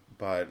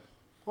 But...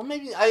 Well,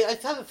 maybe... I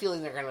have a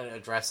feeling they're going to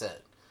address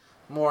it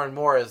more and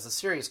more as the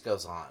series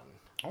goes on.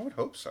 I would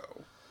hope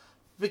so.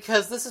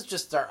 Because this is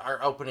just our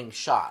opening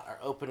shot, our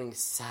opening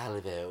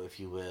salvo, if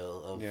you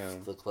will,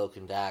 of the Cloak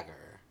and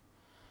Dagger.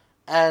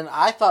 And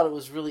I thought it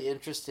was really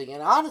interesting.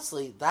 And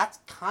honestly, that's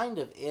kind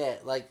of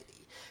it. Like,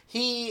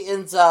 he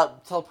ends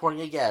up teleporting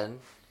again.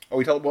 Oh,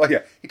 he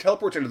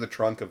teleports into the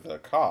trunk of the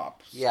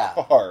cop's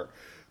car.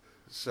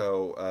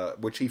 So,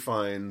 which he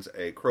finds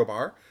a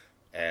crowbar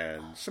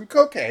and some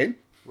cocaine.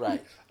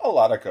 Right. A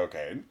lot of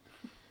cocaine.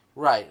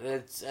 Right.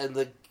 And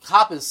the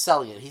cop is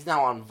selling it. He's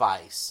now on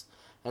Vice.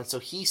 And so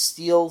he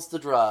steals the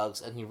drugs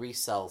and he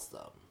resells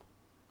them.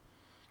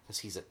 Because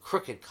he's a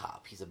crooked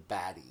cop. He's a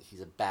baddie.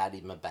 He's a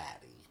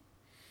baddie-ma-baddie.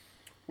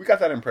 We got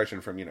that impression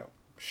from,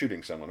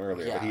 shooting someone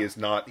earlier. Yeah. But he has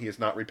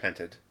not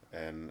repented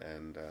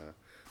and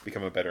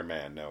become a better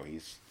man. No,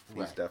 he's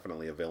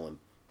definitely a villain.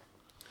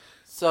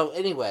 So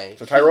anyway...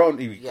 So Tyrone,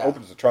 he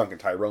opens the trunk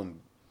and Tyrone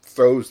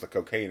throws the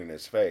cocaine in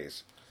his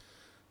face.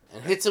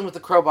 And hits him with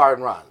the crowbar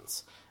and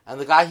runs. And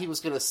the guy he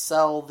was going to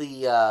sell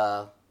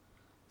the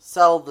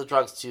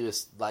drugs to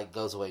is,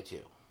 goes away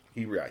too.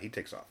 He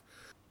takes off.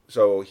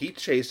 So he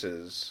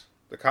chases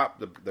the cop.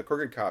 The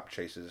crooked cop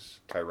chases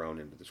Tyrone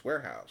into this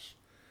warehouse,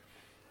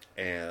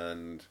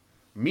 and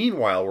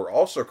meanwhile we're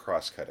also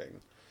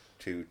cross-cutting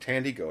to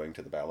Tandy going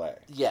to the ballet.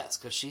 Yes,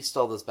 because she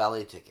stole those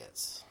ballet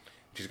tickets.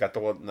 She's got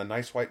the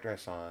nice white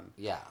dress on.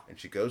 Yeah, and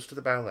she goes to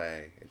the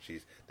ballet, and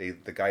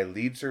the guy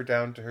leads her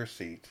down to her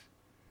seat,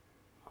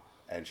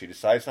 and she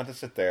decides not to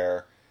sit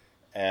there,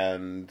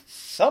 and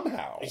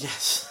somehow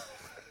yes.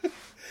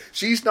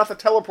 She's not the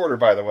teleporter,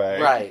 by the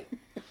way. Right.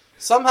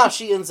 Somehow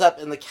she ends up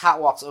in the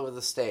catwalks over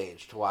the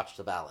stage to watch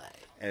the ballet.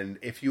 And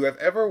if you have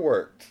ever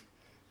worked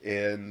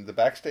in the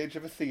backstage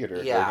of a theater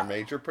during a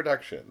major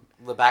production...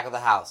 The back of the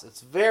house.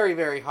 It's very,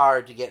 very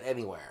hard to get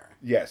anywhere.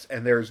 Yes,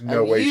 and there's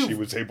no way she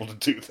was able to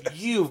do that.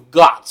 You've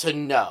got to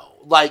know.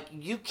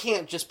 You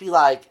can't just be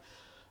like,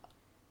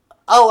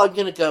 oh, I'm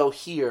going to go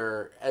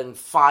here and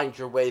find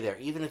your way there,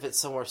 even if it's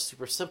somewhere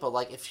super simple.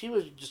 If she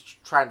was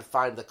just trying to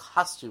find the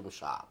costume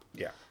shop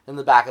in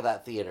the back of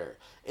that theater,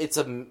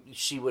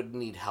 she would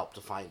need help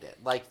to find it.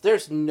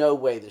 There's no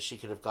way that she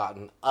could have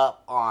gotten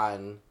up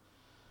on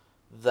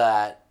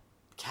that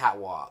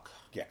catwalk.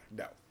 Yeah,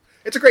 no.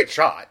 It's a great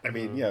shot. I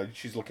mean,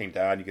 she's looking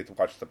down. You get to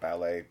watch the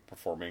ballet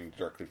performing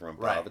directly from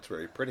above. Right. It's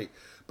very pretty.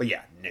 But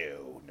yeah,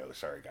 no,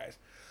 sorry, guys.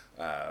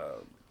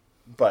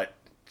 But...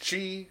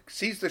 she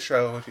sees the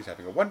show, she's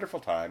having a wonderful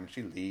time,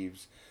 she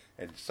leaves,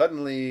 and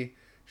suddenly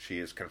she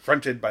is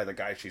confronted by the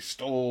guy she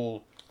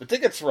stole the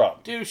tickets from.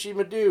 Douchey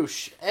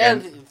Madouche.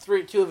 And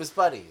two of his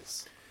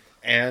buddies.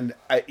 And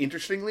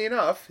interestingly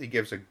enough, he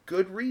gives a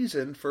good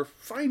reason for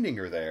finding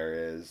her there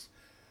is,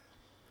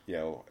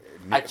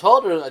 I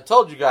told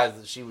you guys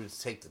that she would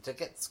take the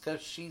tickets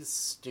because she's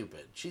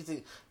stupid.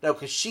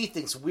 Because she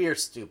thinks we're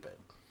stupid.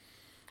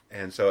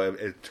 And so,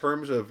 in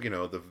terms of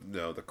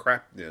the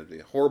crap,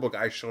 the horrible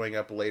guy showing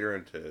up later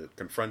and to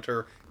confront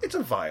her, it's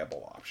a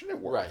viable option. It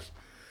works. Right.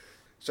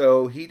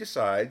 So he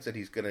decides that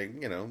he's going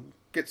to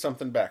get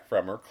something back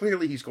from her.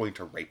 Clearly, he's going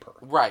to rape her.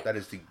 Right. That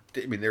is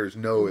there is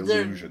no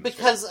illusion.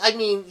 Because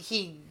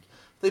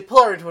they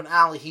pull her into an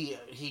alley.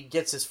 He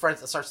gets his friends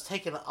and starts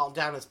taking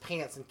down his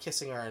pants and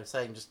kissing her and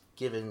saying, "Just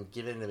give in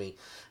to me."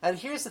 And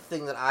here's the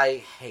thing that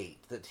I hate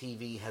that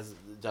TV has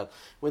done: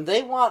 when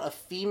they want a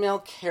female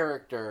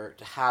character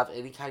to have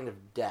any kind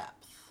of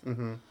depth,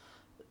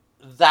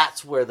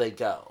 that's where they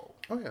go.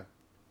 Oh yeah.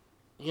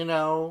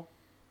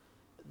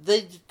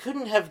 They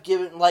couldn't have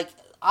given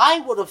I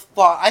would have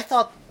thought. I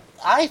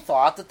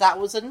thought that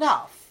was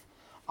enough,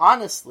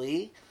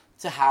 honestly.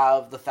 To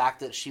have the fact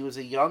that she was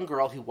a young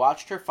girl who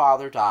watched her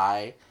father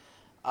die,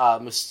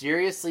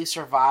 mysteriously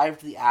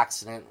survived the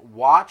accident,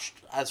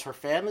 watched as her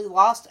family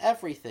lost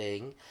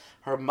everything,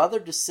 her mother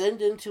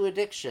descend into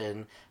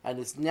addiction, and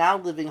is now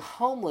living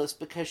homeless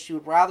because she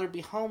would rather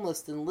be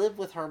homeless than live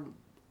with her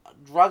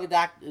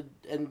drug-addicted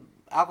and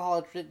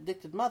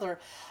alcohol-addicted mother.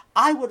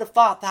 I would have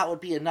thought that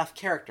would be enough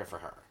character for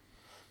her.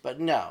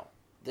 But no,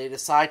 they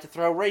decide to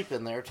throw rape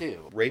in there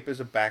too. Rape is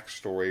a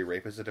backstory,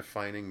 rape is a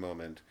defining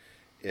moment.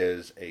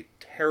 Is a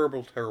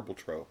terrible, terrible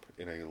trope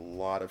in a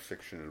lot of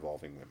fiction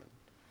involving women,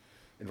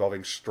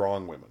 involving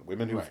strong women,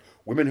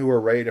 women who are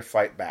ready to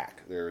fight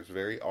back. There's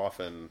very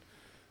often,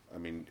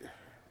 we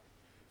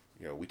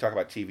talk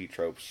about TV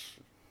tropes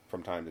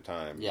from time to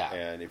time,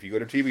 and if you go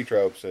to TV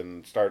tropes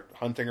and start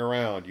hunting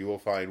around, you will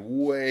find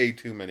way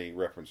too many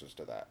references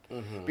to that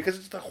because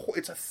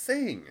it's a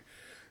thing,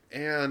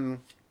 and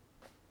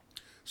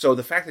so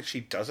the fact that she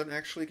doesn't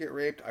actually get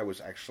raped, I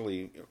was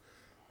actually,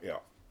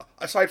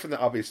 aside from the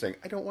obvious thing,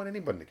 I don't want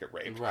anybody to get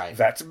raped. Right.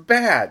 That's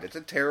bad. It's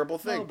a terrible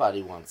thing.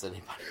 Nobody wants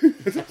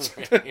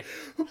anybody.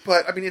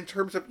 But, I mean, in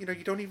terms of, you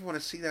don't even want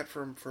to see that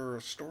for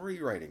a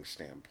story writing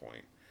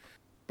standpoint.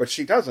 But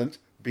she doesn't,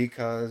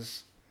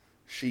 because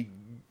she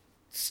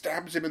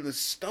stabs him in the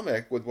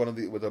stomach with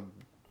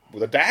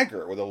a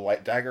dagger, with a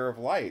dagger of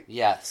light.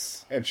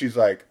 Yes. And she's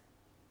like,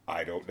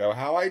 I don't know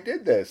how I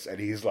did this. And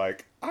he's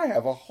like, I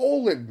have a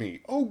hole in me.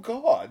 Oh,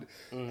 God.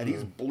 Mm-hmm. And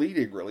he's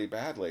bleeding really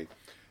badly.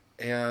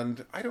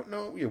 And I don't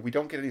know, we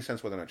don't get any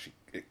sense whether or not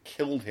it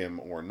killed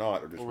him or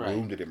not, or just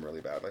wounded him really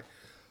badly.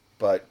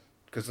 But,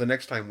 because the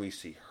next time we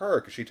see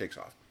her, because she takes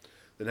off,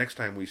 the next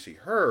time we see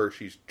her,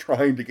 she's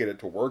trying to get it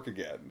to work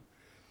again.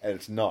 And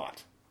it's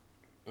not.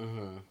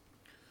 Mm-hmm.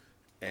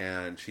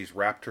 And she's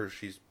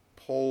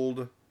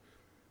pulled.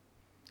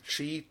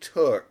 She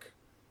took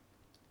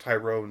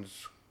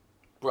Tyrone's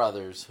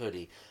brother's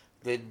hoodie.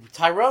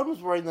 Tyrone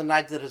was wearing the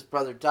night that his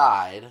brother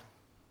died,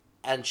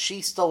 and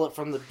she stole it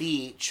from the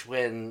beach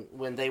when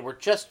they were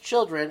just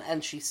children,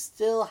 and she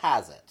still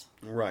has it.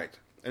 Right.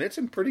 And it's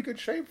in pretty good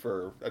shape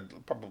for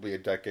probably a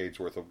decade's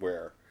worth of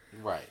wear.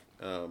 Right.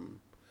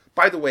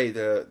 By the way,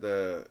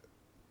 the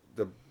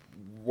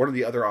one of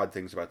the other odd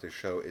things about this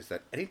show is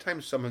that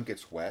anytime someone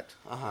gets wet,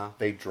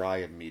 they dry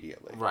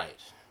immediately. Right.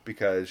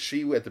 Because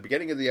she, at the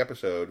beginning of the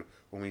episode,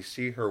 when we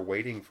see her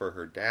waiting for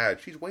her dad,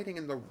 she's waiting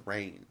in the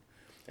rain.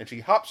 And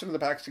she hops into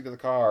the backseat of the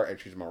car, and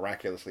she's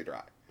miraculously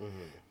dry.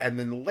 Mm-hmm. And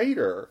then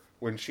later,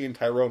 when she and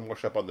Tyrone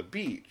wash up on the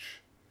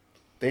beach,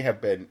 they have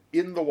been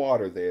in the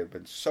water. They have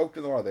been soaked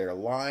in the water. They are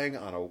lying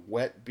on a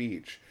wet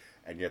beach,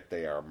 and yet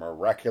they are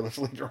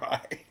miraculously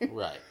dry.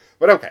 Right.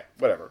 But okay,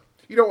 whatever.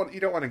 You don't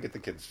want to get the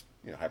kids,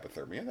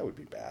 hypothermia. That would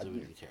be bad. That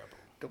would be terrible.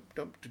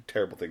 Don't do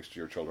terrible things to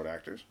your children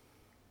actors.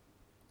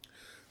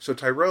 So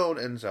Tyrone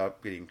ends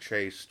up getting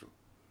chased.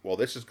 While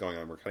this is going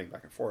on, we're cutting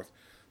back and forth.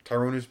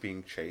 Tyrone is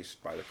being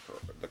chased by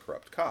the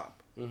corrupt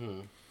cop.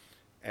 Mm-hmm.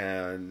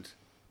 And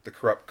the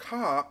corrupt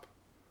cop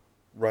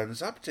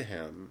runs up to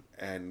him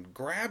and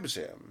grabs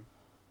him.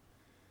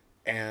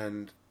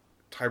 And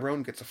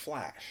Tyrone gets a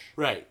flash.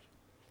 Right.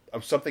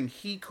 Of something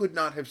he could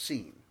not have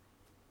seen.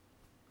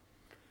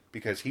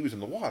 Because he was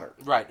in the water.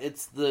 Right.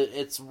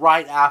 It's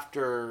right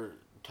after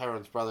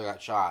Tyrone's brother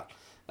got shot.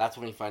 That's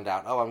when we find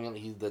out,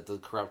 that the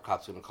corrupt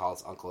cop's going to call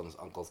his uncle, and his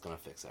uncle's going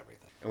to fix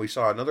everything. And we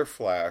saw another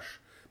flash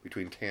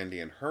between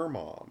Tandy and her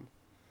mom,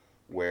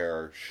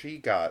 where she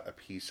got a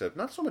piece of,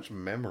 not so much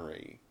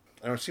memory,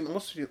 and it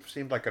almost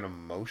seemed like an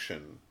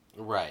emotion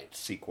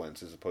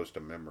sequence as opposed to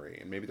memory.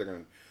 And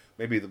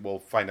maybe we'll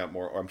find out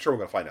more, or I'm sure we're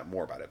going to find out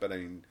more about it, but I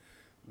mean,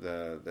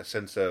 the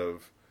sense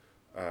of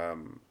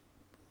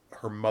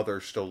her mother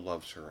still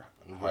loves her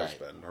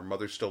husband. Her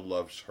mother still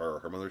loves her.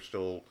 Her mother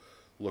still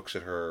looks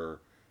at her,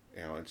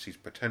 and sees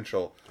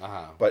potential.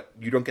 But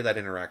you don't get that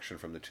interaction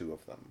from the two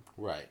of them.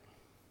 Right.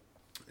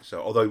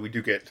 So, although we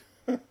do get...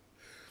 her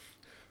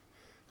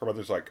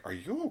mother's like, are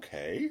you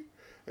okay?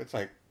 It's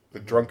like, the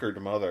drunkard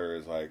mother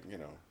is like,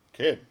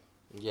 kid.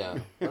 Yeah,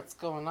 what's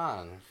going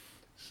on?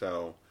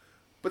 So,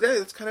 but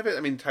that's kind of it. I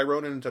mean,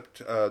 Tyrone ends up...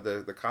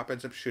 the cop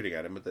ends up shooting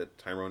at him, but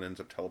Tyrone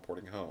ends up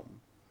teleporting home.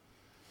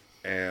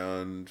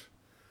 And...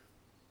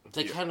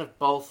 They kind of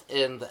both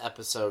end the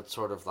episode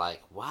sort of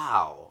like,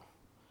 wow...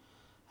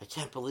 I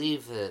can't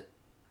believe that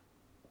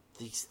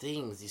these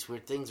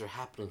weird things are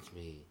happening to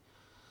me.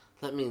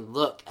 Let me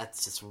look at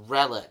this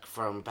relic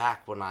from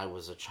back when I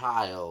was a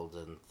child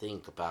and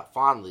think about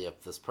fondly of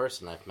this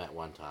person I've met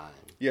one time.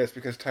 Yes,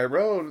 because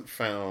Tyrone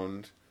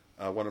found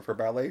one of her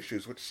ballet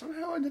shoes, which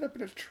somehow ended up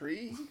in a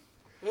tree.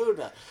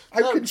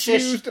 I'm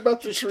confused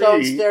about the tree. Just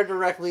don't stare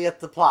directly at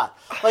the plot.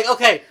 Like,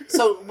 okay,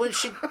 so when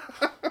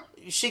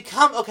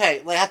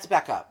I have to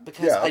back up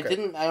because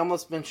I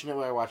almost mentioned it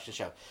when I watched the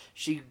show.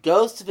 She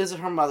goes to visit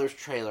her mother's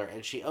trailer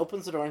and she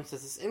opens the door and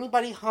says, "Is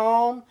anybody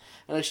home?"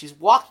 And as she's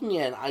walking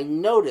in, I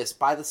notice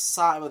by the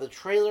side of the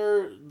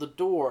trailer, the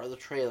door of the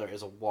trailer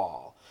is a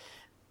wall.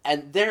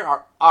 And there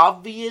are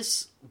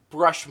obvious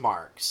brush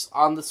marks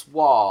on this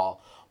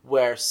wall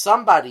where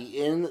somebody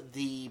in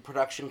the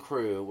production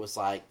crew was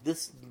like,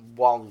 this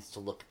wall needs to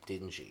look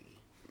dingy.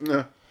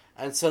 Yeah.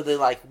 And so they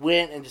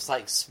went and just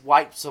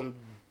swiped some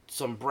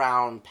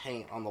brown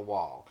paint on the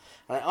wall.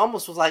 And I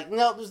almost was like,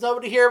 no, there's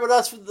nobody here but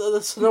us.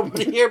 There's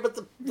nobody here but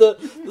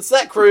the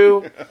set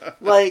crew.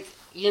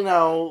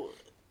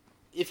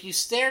 If you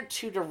stare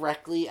too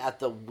directly at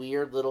the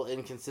weird little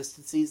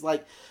inconsistencies,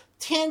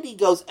 Tandy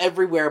goes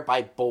everywhere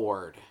by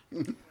board.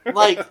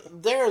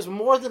 There's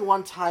more than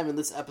one time in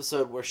this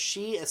episode where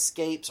she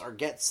escapes or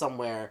gets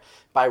somewhere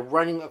by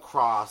running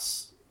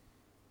across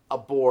a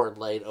board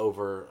laid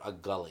over a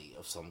gully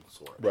of some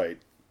sort. Right.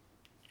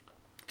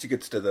 She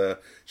gets to the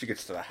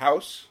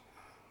house.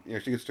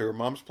 She gets to her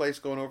mom's place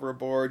going over a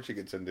board. She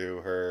gets into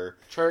her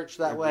church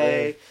that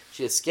way.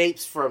 She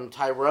escapes from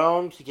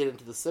Tyrone to get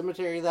into the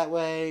cemetery that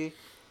way.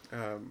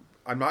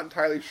 I'm not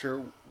entirely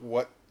sure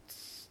what.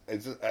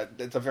 It's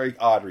a very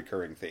odd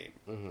recurring theme.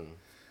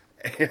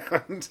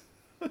 Mm-hmm. And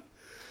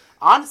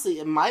honestly,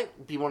 it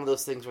might be one of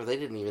those things where they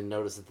didn't even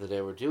notice that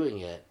they were doing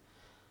it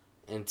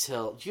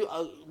until do you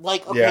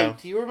okay? Yeah.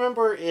 Do you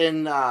remember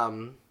in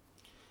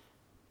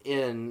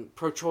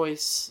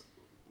Pro-Choice,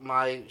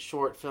 my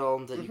short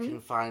film that you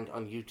can find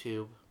on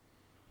YouTube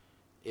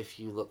if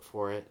you look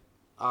for it?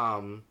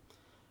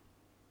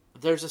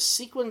 There's a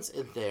sequence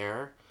in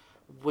there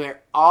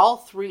where all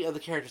three of the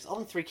characters,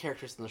 only three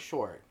characters in the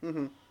short,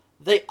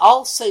 they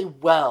all say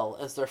 "well"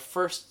 as their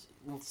first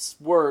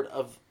word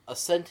of a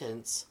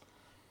sentence,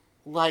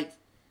 like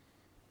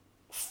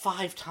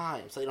 5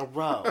 times in a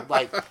row.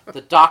 Like,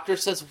 the doctor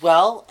says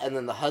 "well," and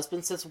then the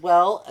husband says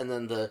 "well," and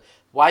then the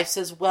wife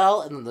says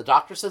 "well," and then the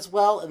doctor says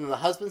 "well," and then the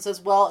husband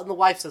says "well," and the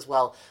wife says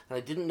 "well," and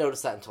I didn't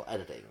notice that until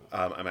editing.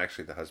 I'm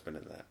actually the husband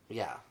in that.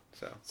 Yeah.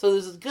 So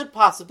there's a good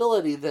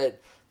possibility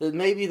that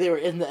maybe they were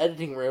in the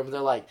editing room and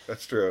they're like,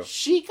 that's true.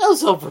 She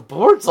goes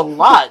overboard a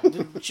lot.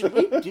 Should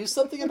we do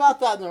something about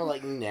that? And they're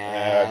like,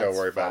 nah, don't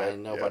worry about it.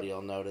 Nobody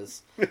will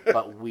notice.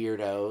 But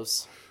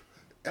weirdos.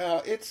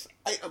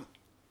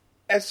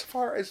 As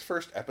far as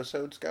first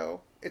episodes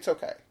go, it's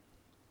okay.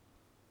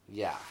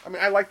 Yeah. I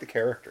mean, I like the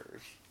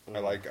characters.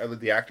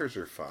 The actors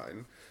are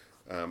fine.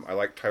 I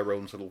like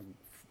Tyrone's little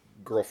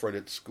girlfriend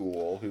at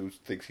school who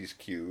thinks he's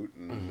cute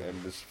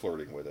and is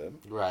flirting with him.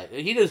 Right.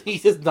 He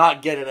does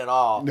not get it at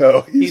all.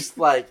 No. He's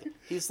like,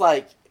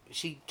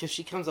 because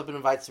she comes up and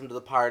invites him to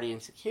the party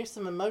and she's like, here's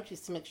some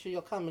emojis to make sure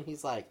you'll come. And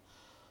he's like,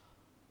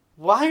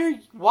 why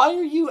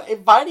are you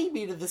inviting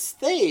me to this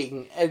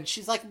thing? And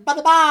she's like,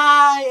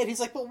 bye-bye. And he's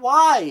like, but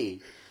why?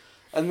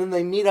 And then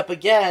they meet up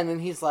again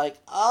and he's like,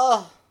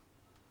 oh,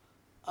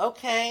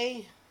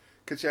 okay.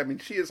 Because, I mean,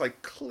 she is,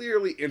 like,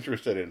 clearly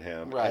interested in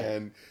him. Right.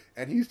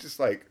 And he's just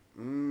like,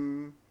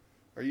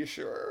 are you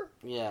sure?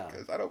 Yeah.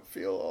 Because I don't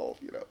feel all,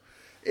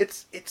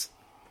 It's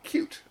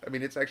cute. I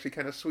mean, it's actually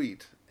kind of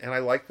sweet. And I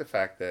like the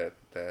fact that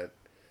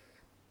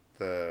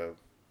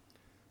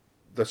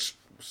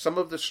some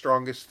of the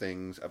strongest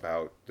things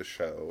about the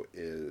show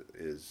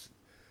is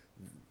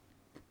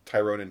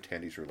Tyrone and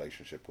Tandy's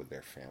relationship with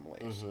their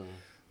families.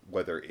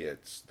 Whether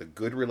it's the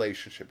good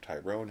relationship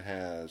Tyrone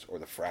has or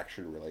the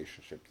fractured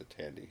relationship that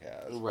Tandy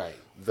has. Right.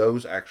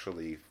 Those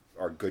actually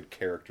are good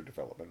character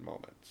development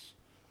moments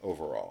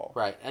overall.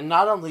 Right. And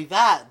not only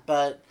that,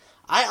 but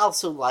I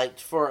also liked,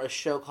 for a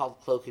show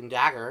called Cloak and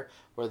Dagger,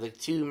 where the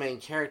two main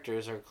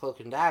characters are Cloak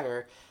and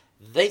Dagger,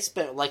 they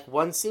spent like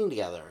one scene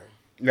together.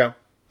 Yeah.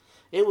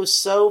 It was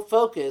so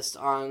focused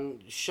on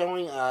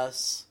showing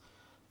us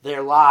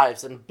their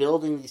lives and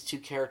building these two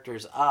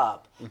characters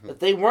up that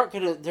they weren't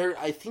going to...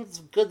 I think it's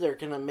good they're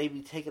going to maybe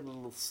take it a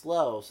little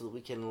slow so that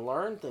we can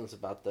learn things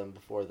about them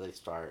before they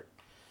start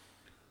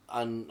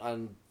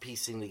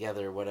piecing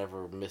together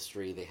whatever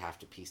mystery they have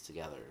to piece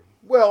together.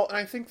 Well, and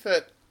I think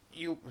that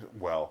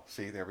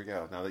see, there we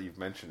go. Now that you've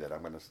mentioned it,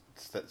 I'm going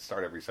to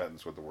start every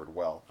sentence with the word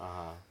well.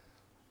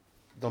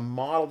 The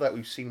model that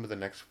we've seen with the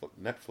next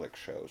Netflix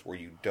shows, where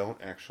you don't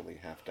actually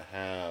have to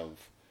have,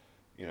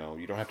 you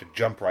don't have to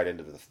jump right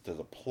into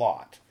the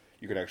plot.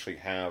 You can actually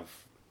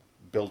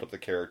build up the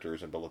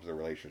characters and build up the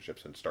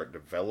relationships and start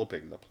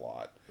developing the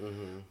plot.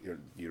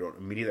 You don't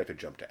immediately have to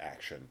jump to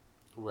action.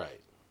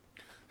 Right.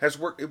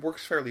 It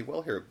works fairly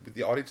well here.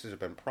 The audiences have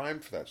been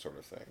primed for that sort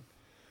of thing.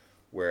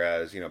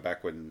 Whereas,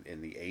 back when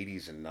in the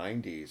 80s and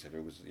 90s, if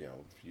it was,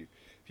 if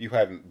you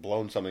hadn't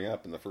blown something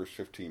up in the first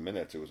 15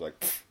 minutes, it was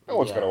like, no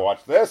one's going to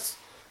watch this.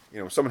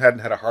 Someone hadn't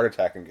had a heart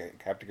attack and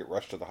have to get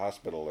rushed to the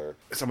hospital, or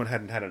someone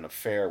hadn't had an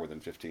affair within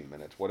 15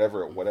 minutes,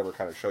 whatever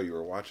kind of show you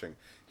were watching.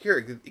 Here,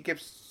 it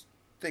gives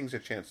things a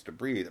chance to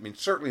breathe. I mean,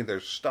 certainly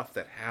there's stuff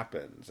that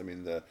happens. I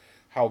mean, it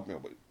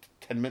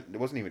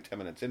wasn't even 10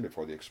 minutes in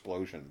before the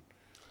explosion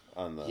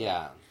on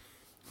the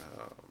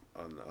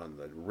on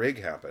the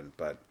rig happened,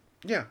 but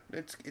yeah,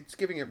 it's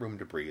giving it room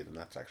to breathe, and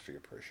that's actually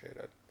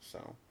appreciated.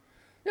 So,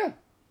 yeah,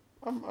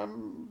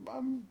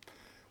 I'm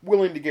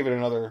willing to give it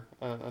another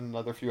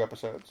few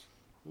episodes.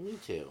 Me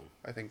too.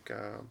 I think,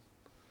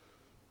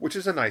 which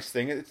is a nice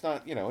thing. It's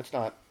not it's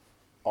not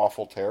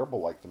awful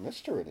terrible like The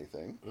Mist or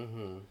anything.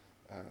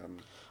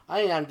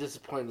 I am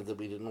disappointed that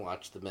we didn't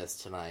watch The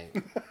Mist tonight.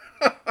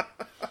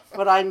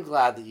 But I'm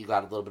glad that you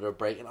got a little bit of a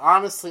break. And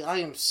honestly, I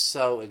am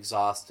so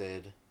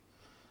exhausted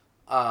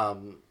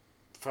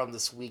from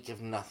this week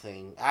of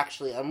nothing.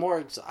 Actually, I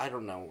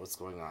don't know what's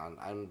going on.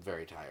 I'm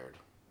very tired.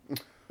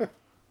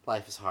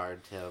 Life is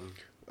hard, Tim.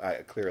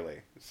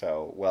 Clearly.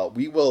 So, well,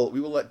 we will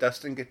let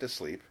Dustin get to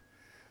sleep.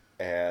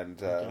 And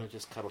I'm going to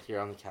just cuddle here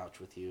on the couch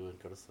with you and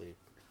go to sleep.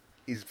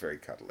 He's very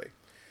cuddly.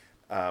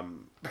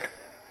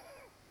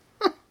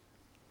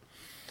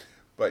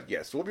 But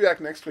yes, we'll be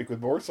back next week with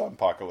more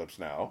Zompocalypse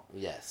Now.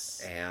 Yes.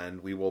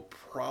 And we will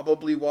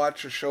probably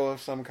watch a show of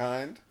some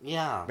kind.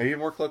 Yeah. Maybe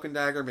more Cloak and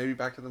Dagger, maybe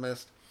Back to the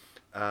Mist.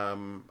 I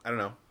don't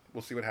know.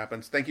 We'll see what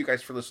happens. Thank you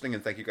guys for listening,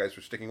 and thank you guys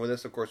for sticking with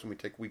us. Of course, when we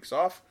take weeks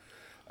off,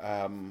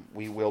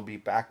 we will be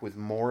back with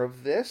more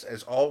of this.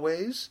 As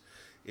always,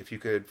 if you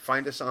could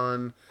find us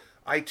on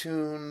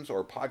iTunes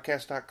or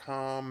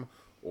podcast.com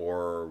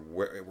or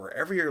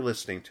wherever you're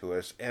listening to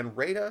us, and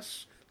rate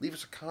us, leave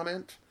us a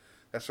comment.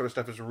 That sort of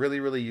stuff is really,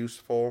 really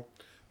useful.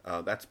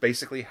 That's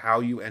basically how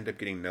you end up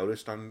getting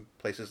noticed on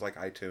places like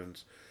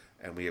iTunes.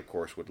 And we, of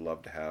course, would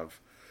love to have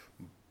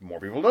more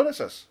people notice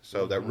us.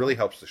 So that really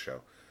helps the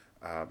show.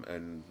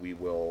 And we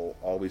will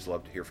always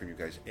love to hear from you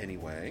guys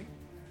anyway,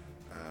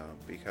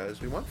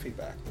 because we want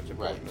feedback. That's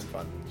important and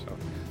fun. So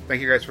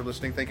thank you guys for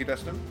listening. Thank you,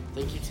 Dustin.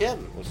 Thank you,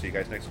 Tim. We'll see you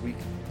guys next week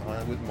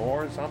with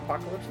more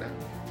Zompocalypse Now.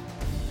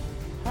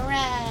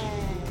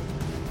 Hooray!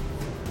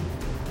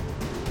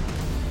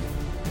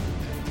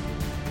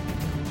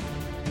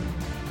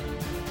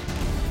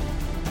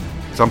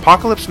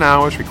 Zompocalypse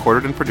Now is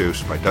recorded and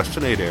produced by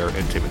Dustin Adair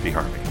and Timothy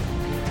Harvey.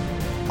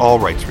 All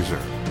rights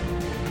reserved.